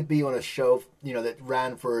it like to be on a show, you know, that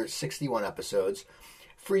ran for 61 episodes?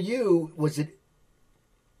 For you,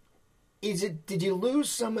 did you lose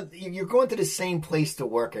some of, you're going to the same place to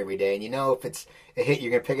work every day, and you know if it's a hit,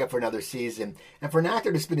 you're going to pick up for another season. And for an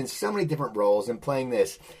actor to been in so many different roles and playing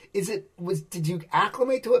this, did you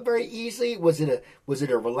acclimate to it very easily? Was it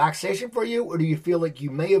a relaxation for you, or do you feel like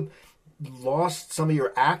you may have lost some of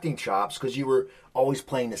your acting chops because you were always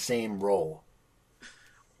playing the same role?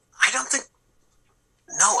 I don't think.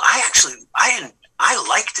 No, I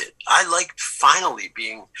liked it. I liked finally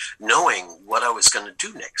knowing what I was going to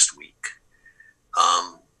do next week.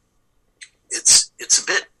 It's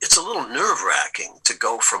a little nerve wracking to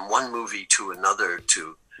go from one movie to another.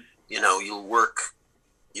 To, you know, you'll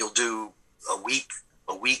do a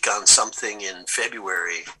week on something in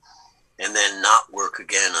February, and then not work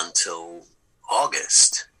again until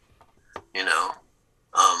August. You know.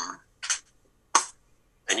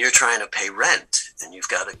 And you're trying to pay rent, and you've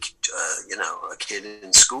got a kid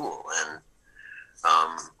in school, and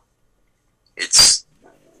it's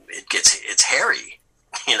hairy,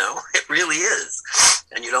 you know, it really is.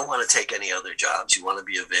 And you don't want to take any other jobs. You want to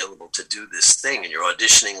be available to do this thing, and you're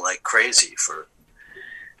auditioning like crazy for,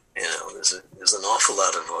 you know, there's an awful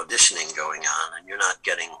lot of auditioning going on, and you're not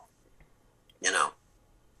getting, you know,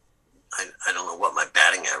 I don't know what my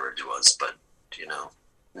batting average was, but, you know,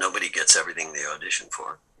 nobody gets everything they audition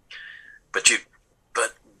for. But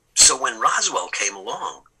so when Roswell came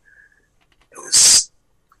along, it was,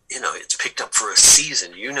 you know, it's picked up for a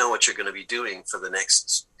season. You know what you're going to be doing for the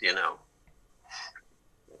next, you know,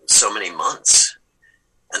 so many months.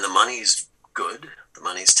 And the money's good. The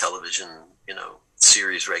money's television, you know,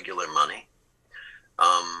 series regular money.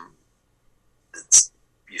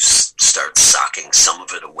 You start socking some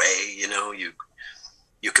of it away, you know, you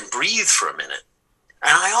can breathe for a minute.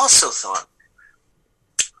 And I also thought,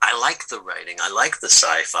 I like the writing. I like the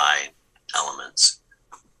sci-fi elements.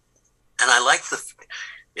 And I like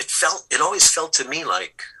it always felt to me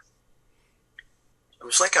like, it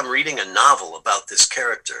was like I'm reading a novel about this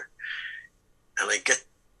character. And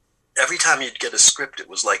every time you'd get a script, it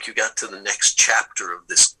was like you got to the next chapter of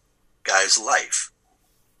this guy's life.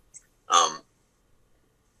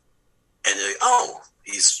 And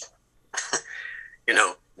he's, you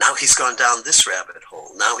know, now he's gone down this rabbit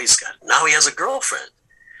hole. Now he has a girlfriend.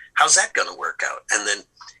 How's that going to work out? And then,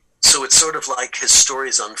 so it's sort of like his story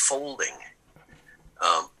is unfolding,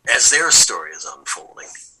 as their story is unfolding,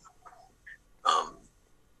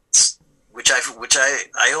 which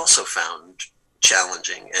I also found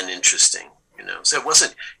challenging and interesting. You know, so it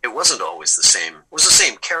wasn't always the same. It was the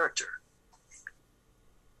same character,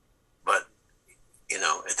 but, you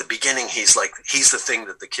know, at the beginning, he's the thing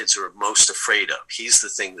that the kids are most afraid of. He's the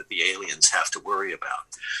thing that the aliens have to worry about.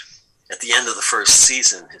 At the end of the first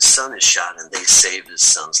season, his son is shot, and they saved his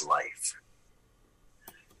son's life.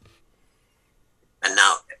 And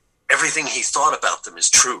now everything he thought about them is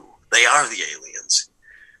true. They are the aliens.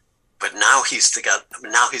 But now he's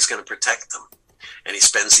going to protect them. And he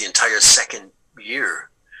spends the entire second year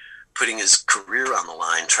putting his career on the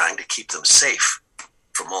line, trying to keep them safe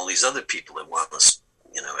from all these other people that want to,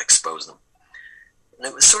 expose them. And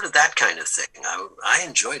it was sort of that kind of thing. I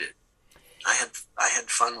enjoyed it. I had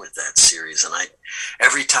fun with that series, and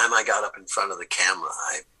every time I got up in front of the camera,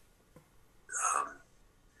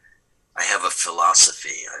 I have a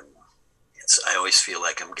philosophy. I always feel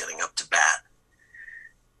like I'm getting up to bat,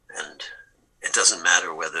 and it doesn't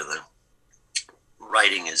matter whether the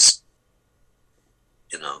writing is,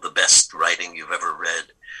 the best writing you've ever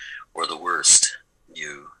read or the worst.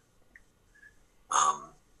 You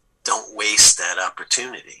don't waste that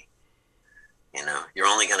opportunity. You're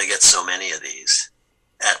only going to get so many of these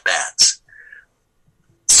at bats.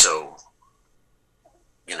 So,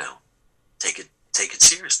 take it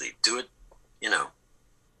seriously. Do it,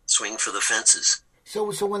 swing for the fences. So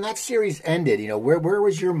when that series ended, where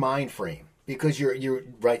was your mind frame? Because you're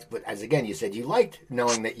right, but as again you said, you liked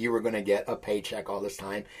knowing that you were going to get a paycheck all this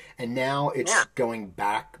time, and now it's going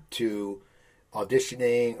back to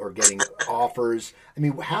auditioning or getting offers. I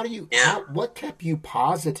mean, what kept you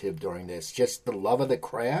positive during this? Just the love of the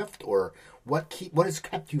craft, or what has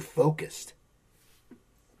kept you focused?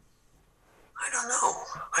 I don't know.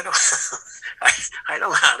 I don't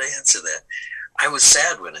know how to answer that. I was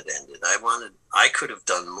sad when it ended. I could have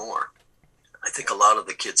done more. I think a lot of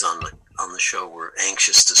the kids on the show were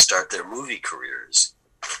anxious to start their movie careers,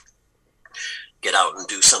 get out and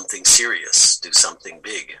do something serious, do something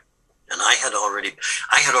big. And I had already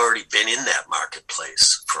been in that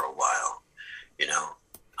marketplace for a while.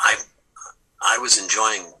 I was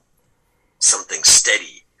enjoying something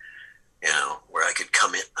steady, where I could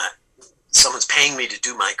come in. Someone's paying me to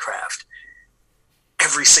do my craft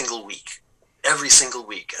every single week, and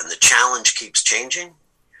the challenge keeps changing,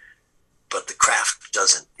 but the craft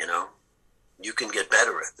doesn't. You can get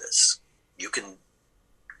better at this. You can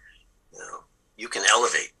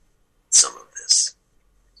elevate some of this.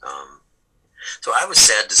 So I was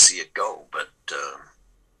sad to see it go, but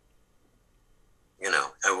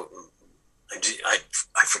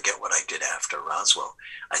I forget what I did after Roswell.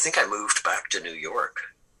 I think I moved back to New York.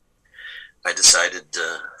 I decided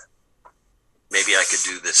maybe I could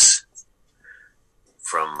do this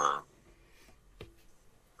from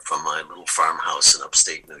my little farmhouse in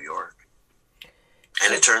upstate New York.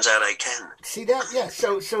 And it turns out I can. See that? Yeah.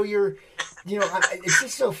 So you're, it's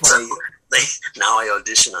just so funny. Now I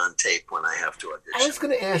audition on tape when I have to audition. I was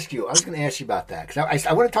going to ask you about that, because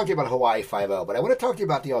I want to talk to you about Hawaii Five-0, but I want to talk to you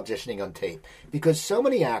about the auditioning on tape, because so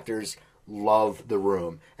many actors love The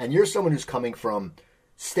Room, and you're someone who's coming from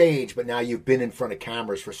stage, but now you've been in front of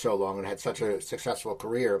cameras for so long and had such a successful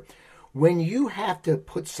career. When you have to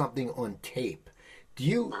put something on tape,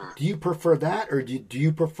 do you prefer that, or do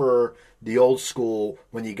you prefer the old school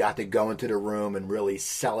when you got to go into the room and really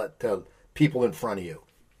sell it to people in front of you?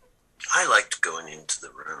 I liked going into the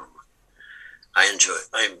room. I enjoy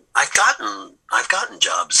it. I've gotten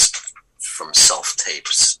jobs from self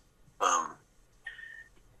tapes,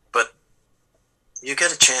 but you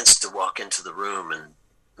get a chance to walk into the room and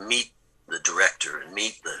meet the director and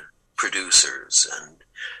meet the producers, and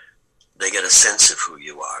they get a sense of who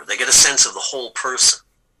you are. They get a sense of the whole person.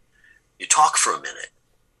 You talk for a minute,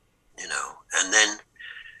 and then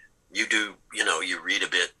you do, you read a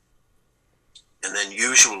bit. And then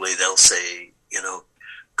usually they'll say,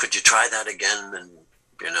 could you try that again and,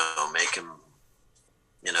 make him,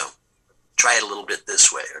 try it a little bit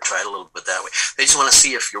this way or try it a little bit that way. They just want to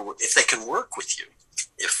see if they can work with you.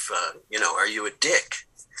 If, are you a dick?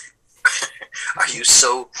 Are you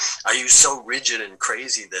so rigid and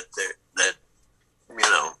crazy that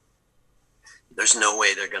there's no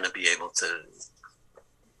way they're going to be able to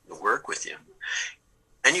work with you?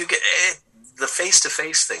 And you get the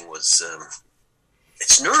face-to-face thing was,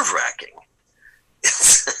 it's nerve-wracking.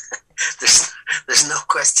 There's no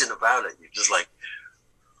question about it. You're just like,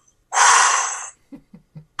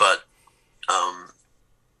 but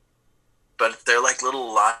they're like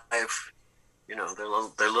little live,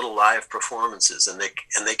 they're little live performances, and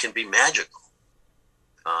they can be magical.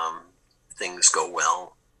 Things go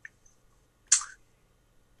well.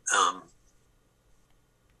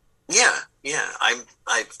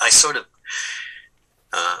 I sort of.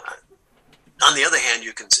 On the other hand,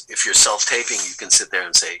 if you're self-taping, you can sit there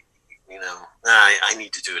and say, I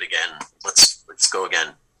need to do it again. Let's go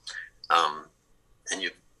again. And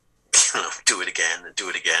you do it again and do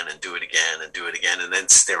it again and do it again and do it again, and then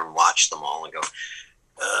sit there and watch them all and go,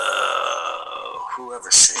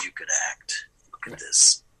 whoever said you could act? Look at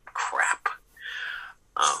this crap.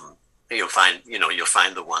 You'll find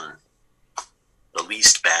the one, the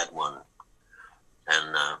least bad one,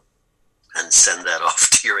 and send that off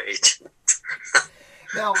to your agent.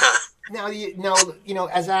 Now,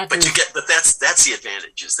 as actors, but that's the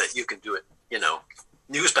advantage, is that you can do it.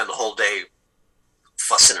 You spend the whole day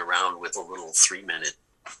fussing around with a little 3-minute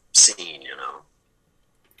scene.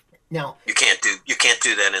 Now you can't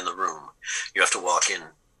do that in the room. You have to walk in,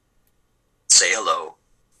 say hello,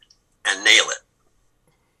 and nail it.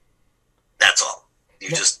 That's all. You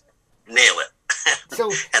just nail it.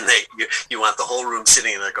 So, and you want the whole room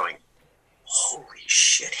sitting there going, holy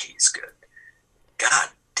shit, he's good. God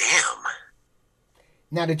damn.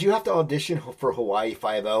 Now, did you have to audition for Hawaii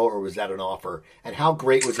Five-0, or was that an offer? And how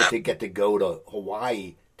great was it to get to go to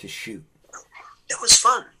Hawaii to shoot? It was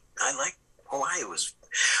fun. I liked Hawaii.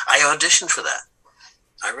 I auditioned for that.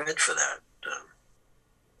 I read for that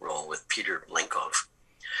role with Peter Lenkov.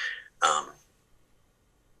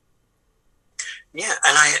 Yeah,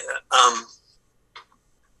 and I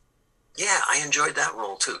enjoyed that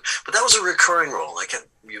role too. But that was a recurring role. Like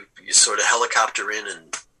you sort of helicopter in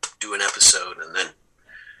and do an episode, and then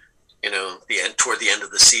toward the end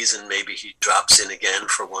of the season, maybe he drops in again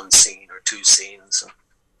for one scene or two scenes.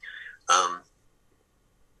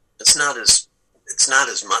 It's not as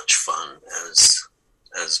much fun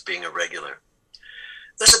as being a regular.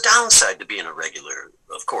 There's a downside to being a regular,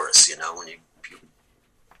 of course. When you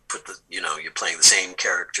put you're playing the same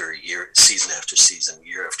character season after season,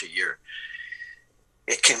 year after year.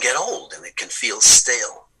 It can get old and it can feel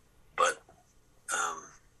stale. But I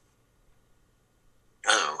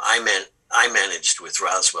don't know. I managed with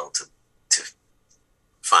Roswell to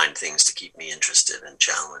find things to keep me interested and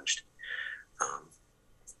challenged.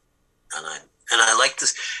 And I like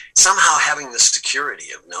this, somehow having the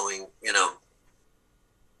security of knowing, you don't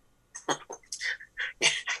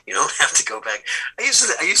have to go back. I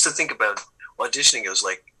used to think about auditioning as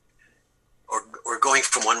like, or going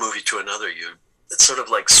from one movie to another. It's sort of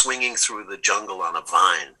like swinging through the jungle on a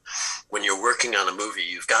vine. When you're working on a movie,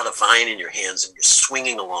 you've got a vine in your hands and you're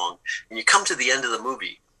swinging along, and you come to the end of the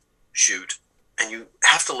movie shoot, and you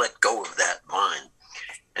have to let go of that vine.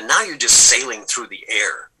 And now you're just sailing through the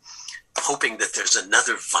air, hoping that there's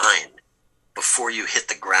another vine before you hit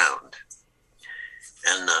the ground.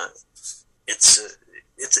 And it's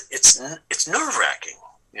nerve-wracking,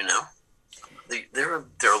 There are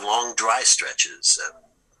long dry stretches and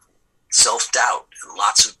self-doubt and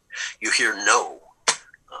you hear no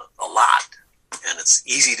a lot, and it's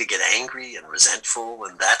easy to get angry and resentful,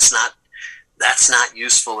 and that's not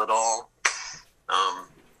useful at all.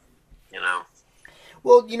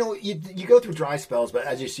 Well, you go through dry spells, but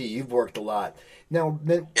as you see, you've worked a lot. Now,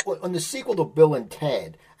 on the sequel to Bill and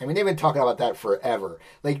Ted, I mean, they've been talking about that forever.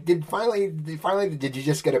 Like, did you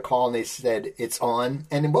just get a call and they said it's on?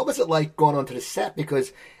 And then what was it like going onto the set?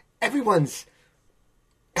 Because everyone's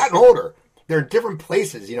gotten older. They're in different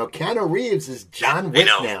places. Keanu Reeves is John Wick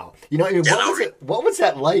now. What was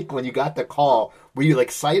that like when you got the call? Were you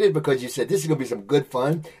excited because you said this is going to be some good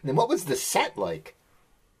fun? And then what was the set like?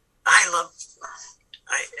 I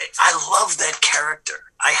love that character.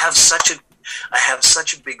 I have such a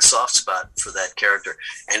big soft spot for that character.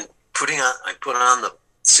 And I put on the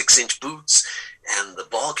 6-inch boots and the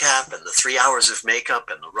ball cap and the 3 hours of makeup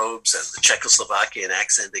and the robes and the Czechoslovakian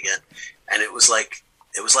accent again. And it was like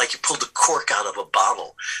you pulled the cork out of a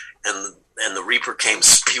bottle, and the Reaper came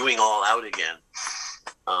spewing all out again.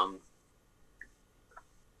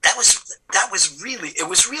 It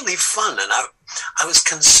was really fun, and I was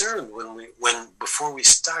concerned before we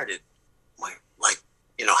started,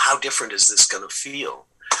 how different is this going to feel?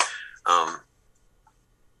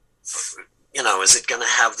 Is it going to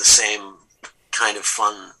have the same kind of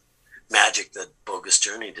fun magic that Bogus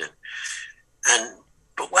Journey did?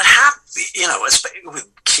 But what happened, with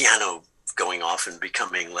Keanu going off and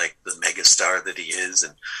becoming like the megastar that he is,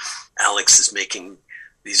 and Alex is making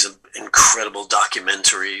these incredible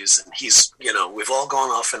documentaries, and we've all gone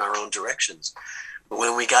off in our own directions. But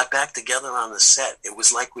when we got back together on the set, it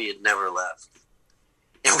was like we had never left.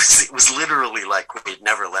 It was literally like we had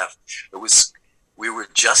never left. We were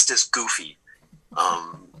just as goofy.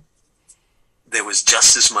 There was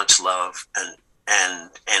just as much love and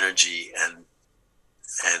energy and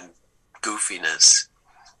goofiness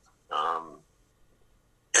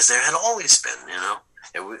as there had always been.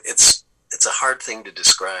 It's a hard thing to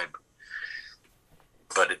describe,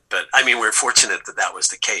 but I mean, we're fortunate that was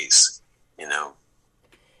the case.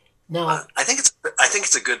 Now, I think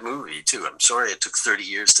it's a good movie too. I'm sorry it took 30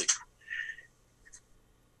 years to,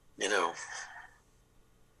 you know,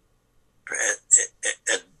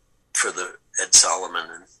 for Ed Solomon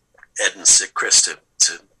and Ed and Chris to.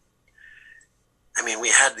 I mean, we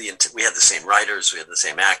had the same writers, we had the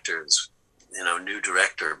same actors, you know, new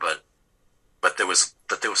director, but there was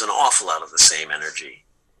an awful lot of the same energy,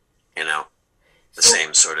 you know, the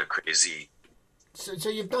same sort of crazy. So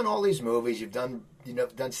you've done all these movies, you've done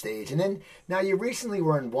stage, and then now you recently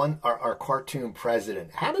were in our cartoon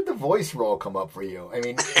President. How did the voice role come up for you? I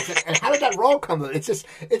mean, and how did that role come up? It's just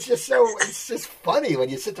funny when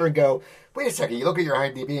you sit there and go, wait a second. You look at your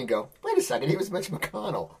IMDb and go, wait a second, he was Mitch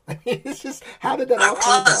McConnell. I mean, it's just, how did that all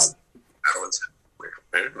come about? I was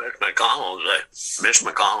Mitch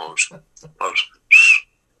McConnell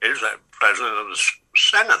he's the president of the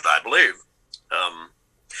Senate, I believe.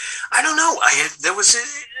 I don't know.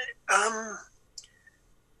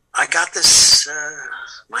 I got this.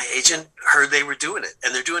 My agent heard they were doing it,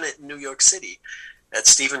 and they're doing it in New York City, at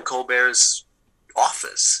Stephen Colbert's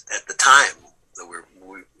office at the time.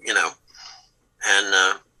 You know, and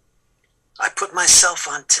I put myself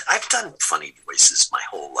on. I've done funny voices my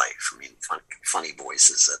whole life. I mean, funny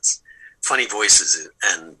voices. Funny voices,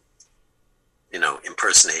 and you know,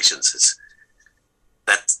 impersonations is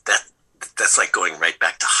that's like going right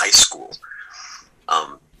back to high school.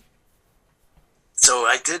 So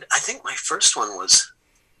I think my first one was,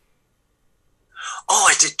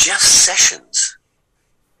 I did Jeff Sessions.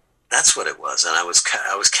 That's what it was. And I was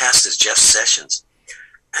cast as Jeff Sessions.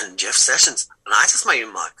 And Jeff Sessions, and I just made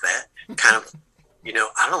him like that. Kind of, you know,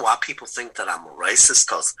 I don't know why people think that I'm a racist,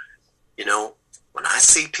 because, you know, when I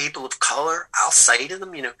see people of color, I'll say to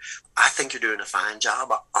them, you know, I think you're doing a fine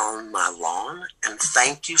job on my lawn, and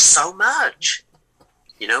thank you so much.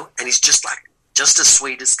 You know, and he's just as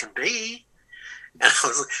sweet as can be. And I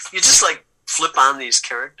was like, you just like flip on these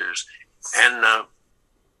characters. And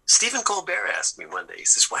Stephen Colbert asked me one day, he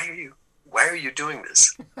says, why are you doing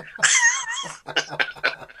this?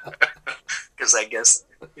 Because I guess,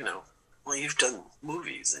 you know, well, you've done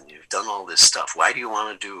movies and you've done all this stuff. Why do you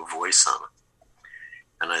want to do a voice on it?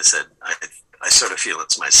 And I said, I sort of feel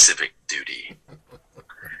it's my civic duty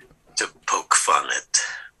to poke fun at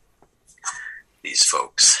these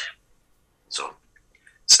folks.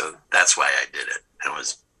 So that's why I did it.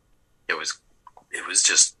 It was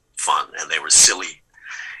just fun, and they were silly,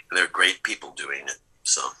 and they're great people doing it.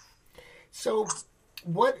 So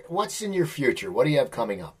what's in your future? What do you have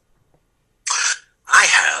coming up?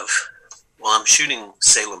 I'm shooting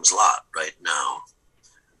Salem's Lot right now,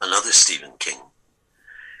 another Stephen King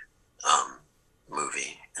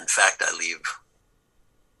movie. In fact, I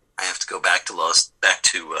have to go back to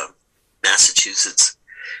Massachusetts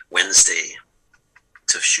Wednesday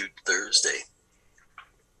to shoot Thursday.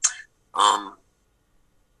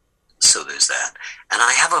 So there's that. And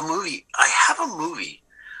I have a movie,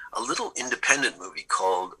 a little independent movie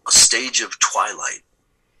called A Stage of Twilight.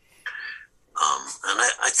 And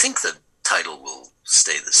I think the title will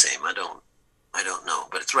stay the same. I don't know,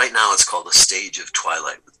 but right now it's called A Stage of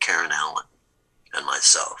Twilight with Karen Allen and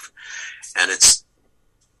myself. And it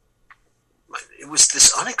was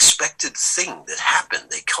this unexpected thing that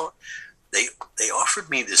happened. They offered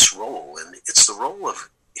me this role, and it's the role of,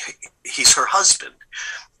 he's her husband.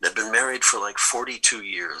 They've been married for like 42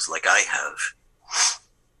 years, like I have.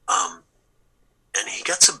 And he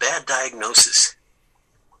gets a bad diagnosis.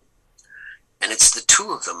 And it's the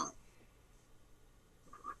two of them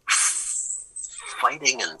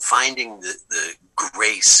fighting and finding the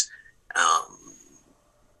grace,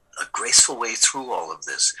 a graceful way through all of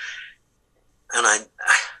this. And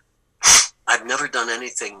I've never done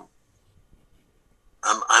anything.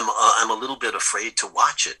 I'm a little bit afraid to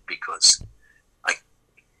watch it because I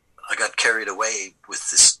got carried away with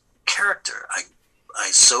this character.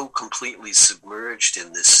 I so completely submerged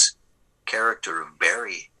in this character of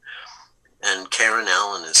Barry, and Karen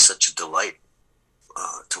Allen is such a delight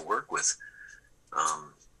to work with.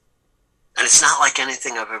 And it's not like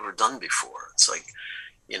anything I've ever done before. It's like,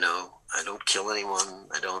 you know, I don't kill anyone.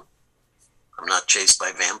 I'm not chased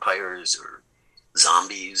by vampires or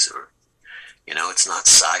zombies, or, you know, it's not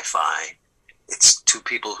sci-fi. It's two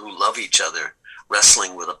people who love each other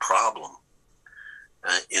wrestling with a problem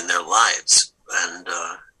in their lives. And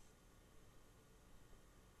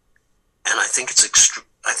I think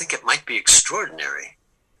I think it might be extraordinary.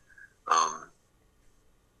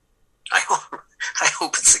 I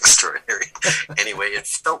hope it's extraordinary. Anyway, it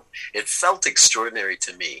felt extraordinary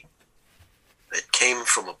to me. It came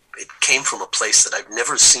from a place that I've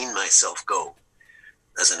never seen myself go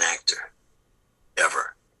as an actor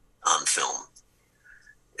ever on film.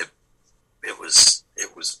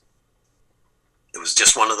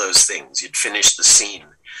 just one of those things. You'd finish the scene,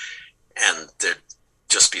 and there'd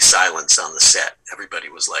just be silence on the set. Everybody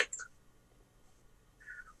was like,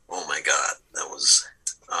 "Oh my God, that was."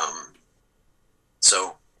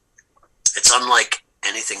 So it's unlike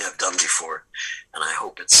anything I've done before, and I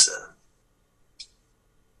hope it's a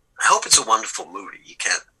wonderful movie. You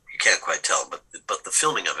can't quite tell, but the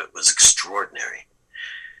filming of it was extraordinary.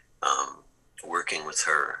 Working with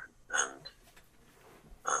her and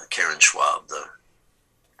Karen Schwab, the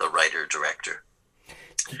writer director.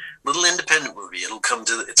 Little independent movie.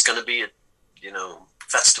 It's going to be at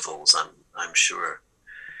festivals. I'm sure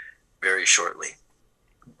very shortly.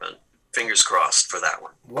 But fingers crossed for that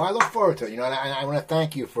one. Well, I look forward to it. And I want to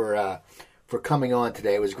thank you for coming on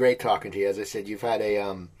today. It was great talking to you. As I said, you've had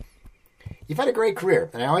a great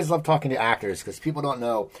career, and I always love talking to actors because people don't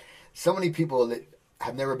know. So many people that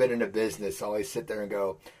have never been in a business always sit there and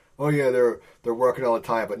go, "Oh yeah, they're working all the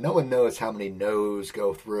time," but no one knows how many no's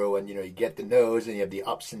go through, and you get the no's and you have the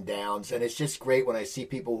ups and downs, and it's just great when I see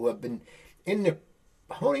people who have been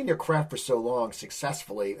honing their craft for so long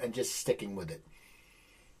successfully and just sticking with it.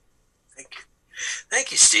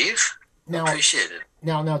 Thank you, Steve. Now, appreciate it.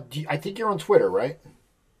 Now, I think you're on Twitter, right?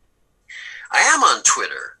 I am on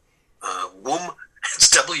Twitter. It's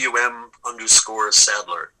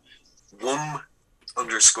WM_Sadler.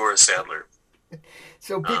 WM_Sadler.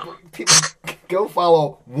 So people go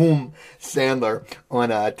follow Woom Sandler on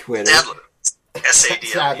Twitter. Sadler. S-A-D-L-E.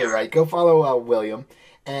 Sadler, right. Go follow William.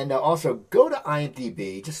 And also go to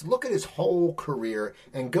IMDb. Just look at his whole career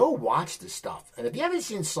and go watch the stuff. And if you haven't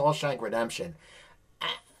seen Shawshank Redemption,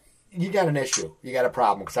 you got an issue. You got a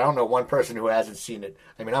problem. Because I don't know one person who hasn't seen it.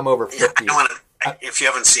 I mean, I'm over 50. If you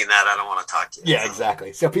haven't seen that, I don't want to talk to you. Yeah,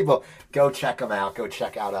 exactly. So people, go check them out. Go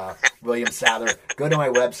check out William Sadler. Go to my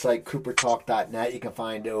website, coopertalk.net. You can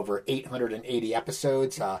find over 880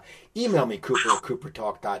 episodes. Email me,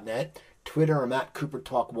 cooper@coopertalk.net. Twitter, I'm at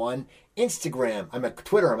CooperTalk1. Instagram,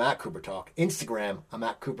 Twitter, I'm at CooperTalk. Instagram, I'm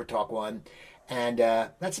at CooperTalk1. And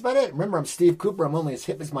that's about it. Remember, I'm Steve Cooper. I'm only as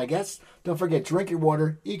hip as my guests. Don't forget, drink your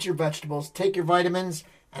water, eat your vegetables, take your vitamins,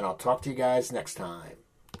 and I'll talk to you guys next time.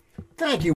 Thank you.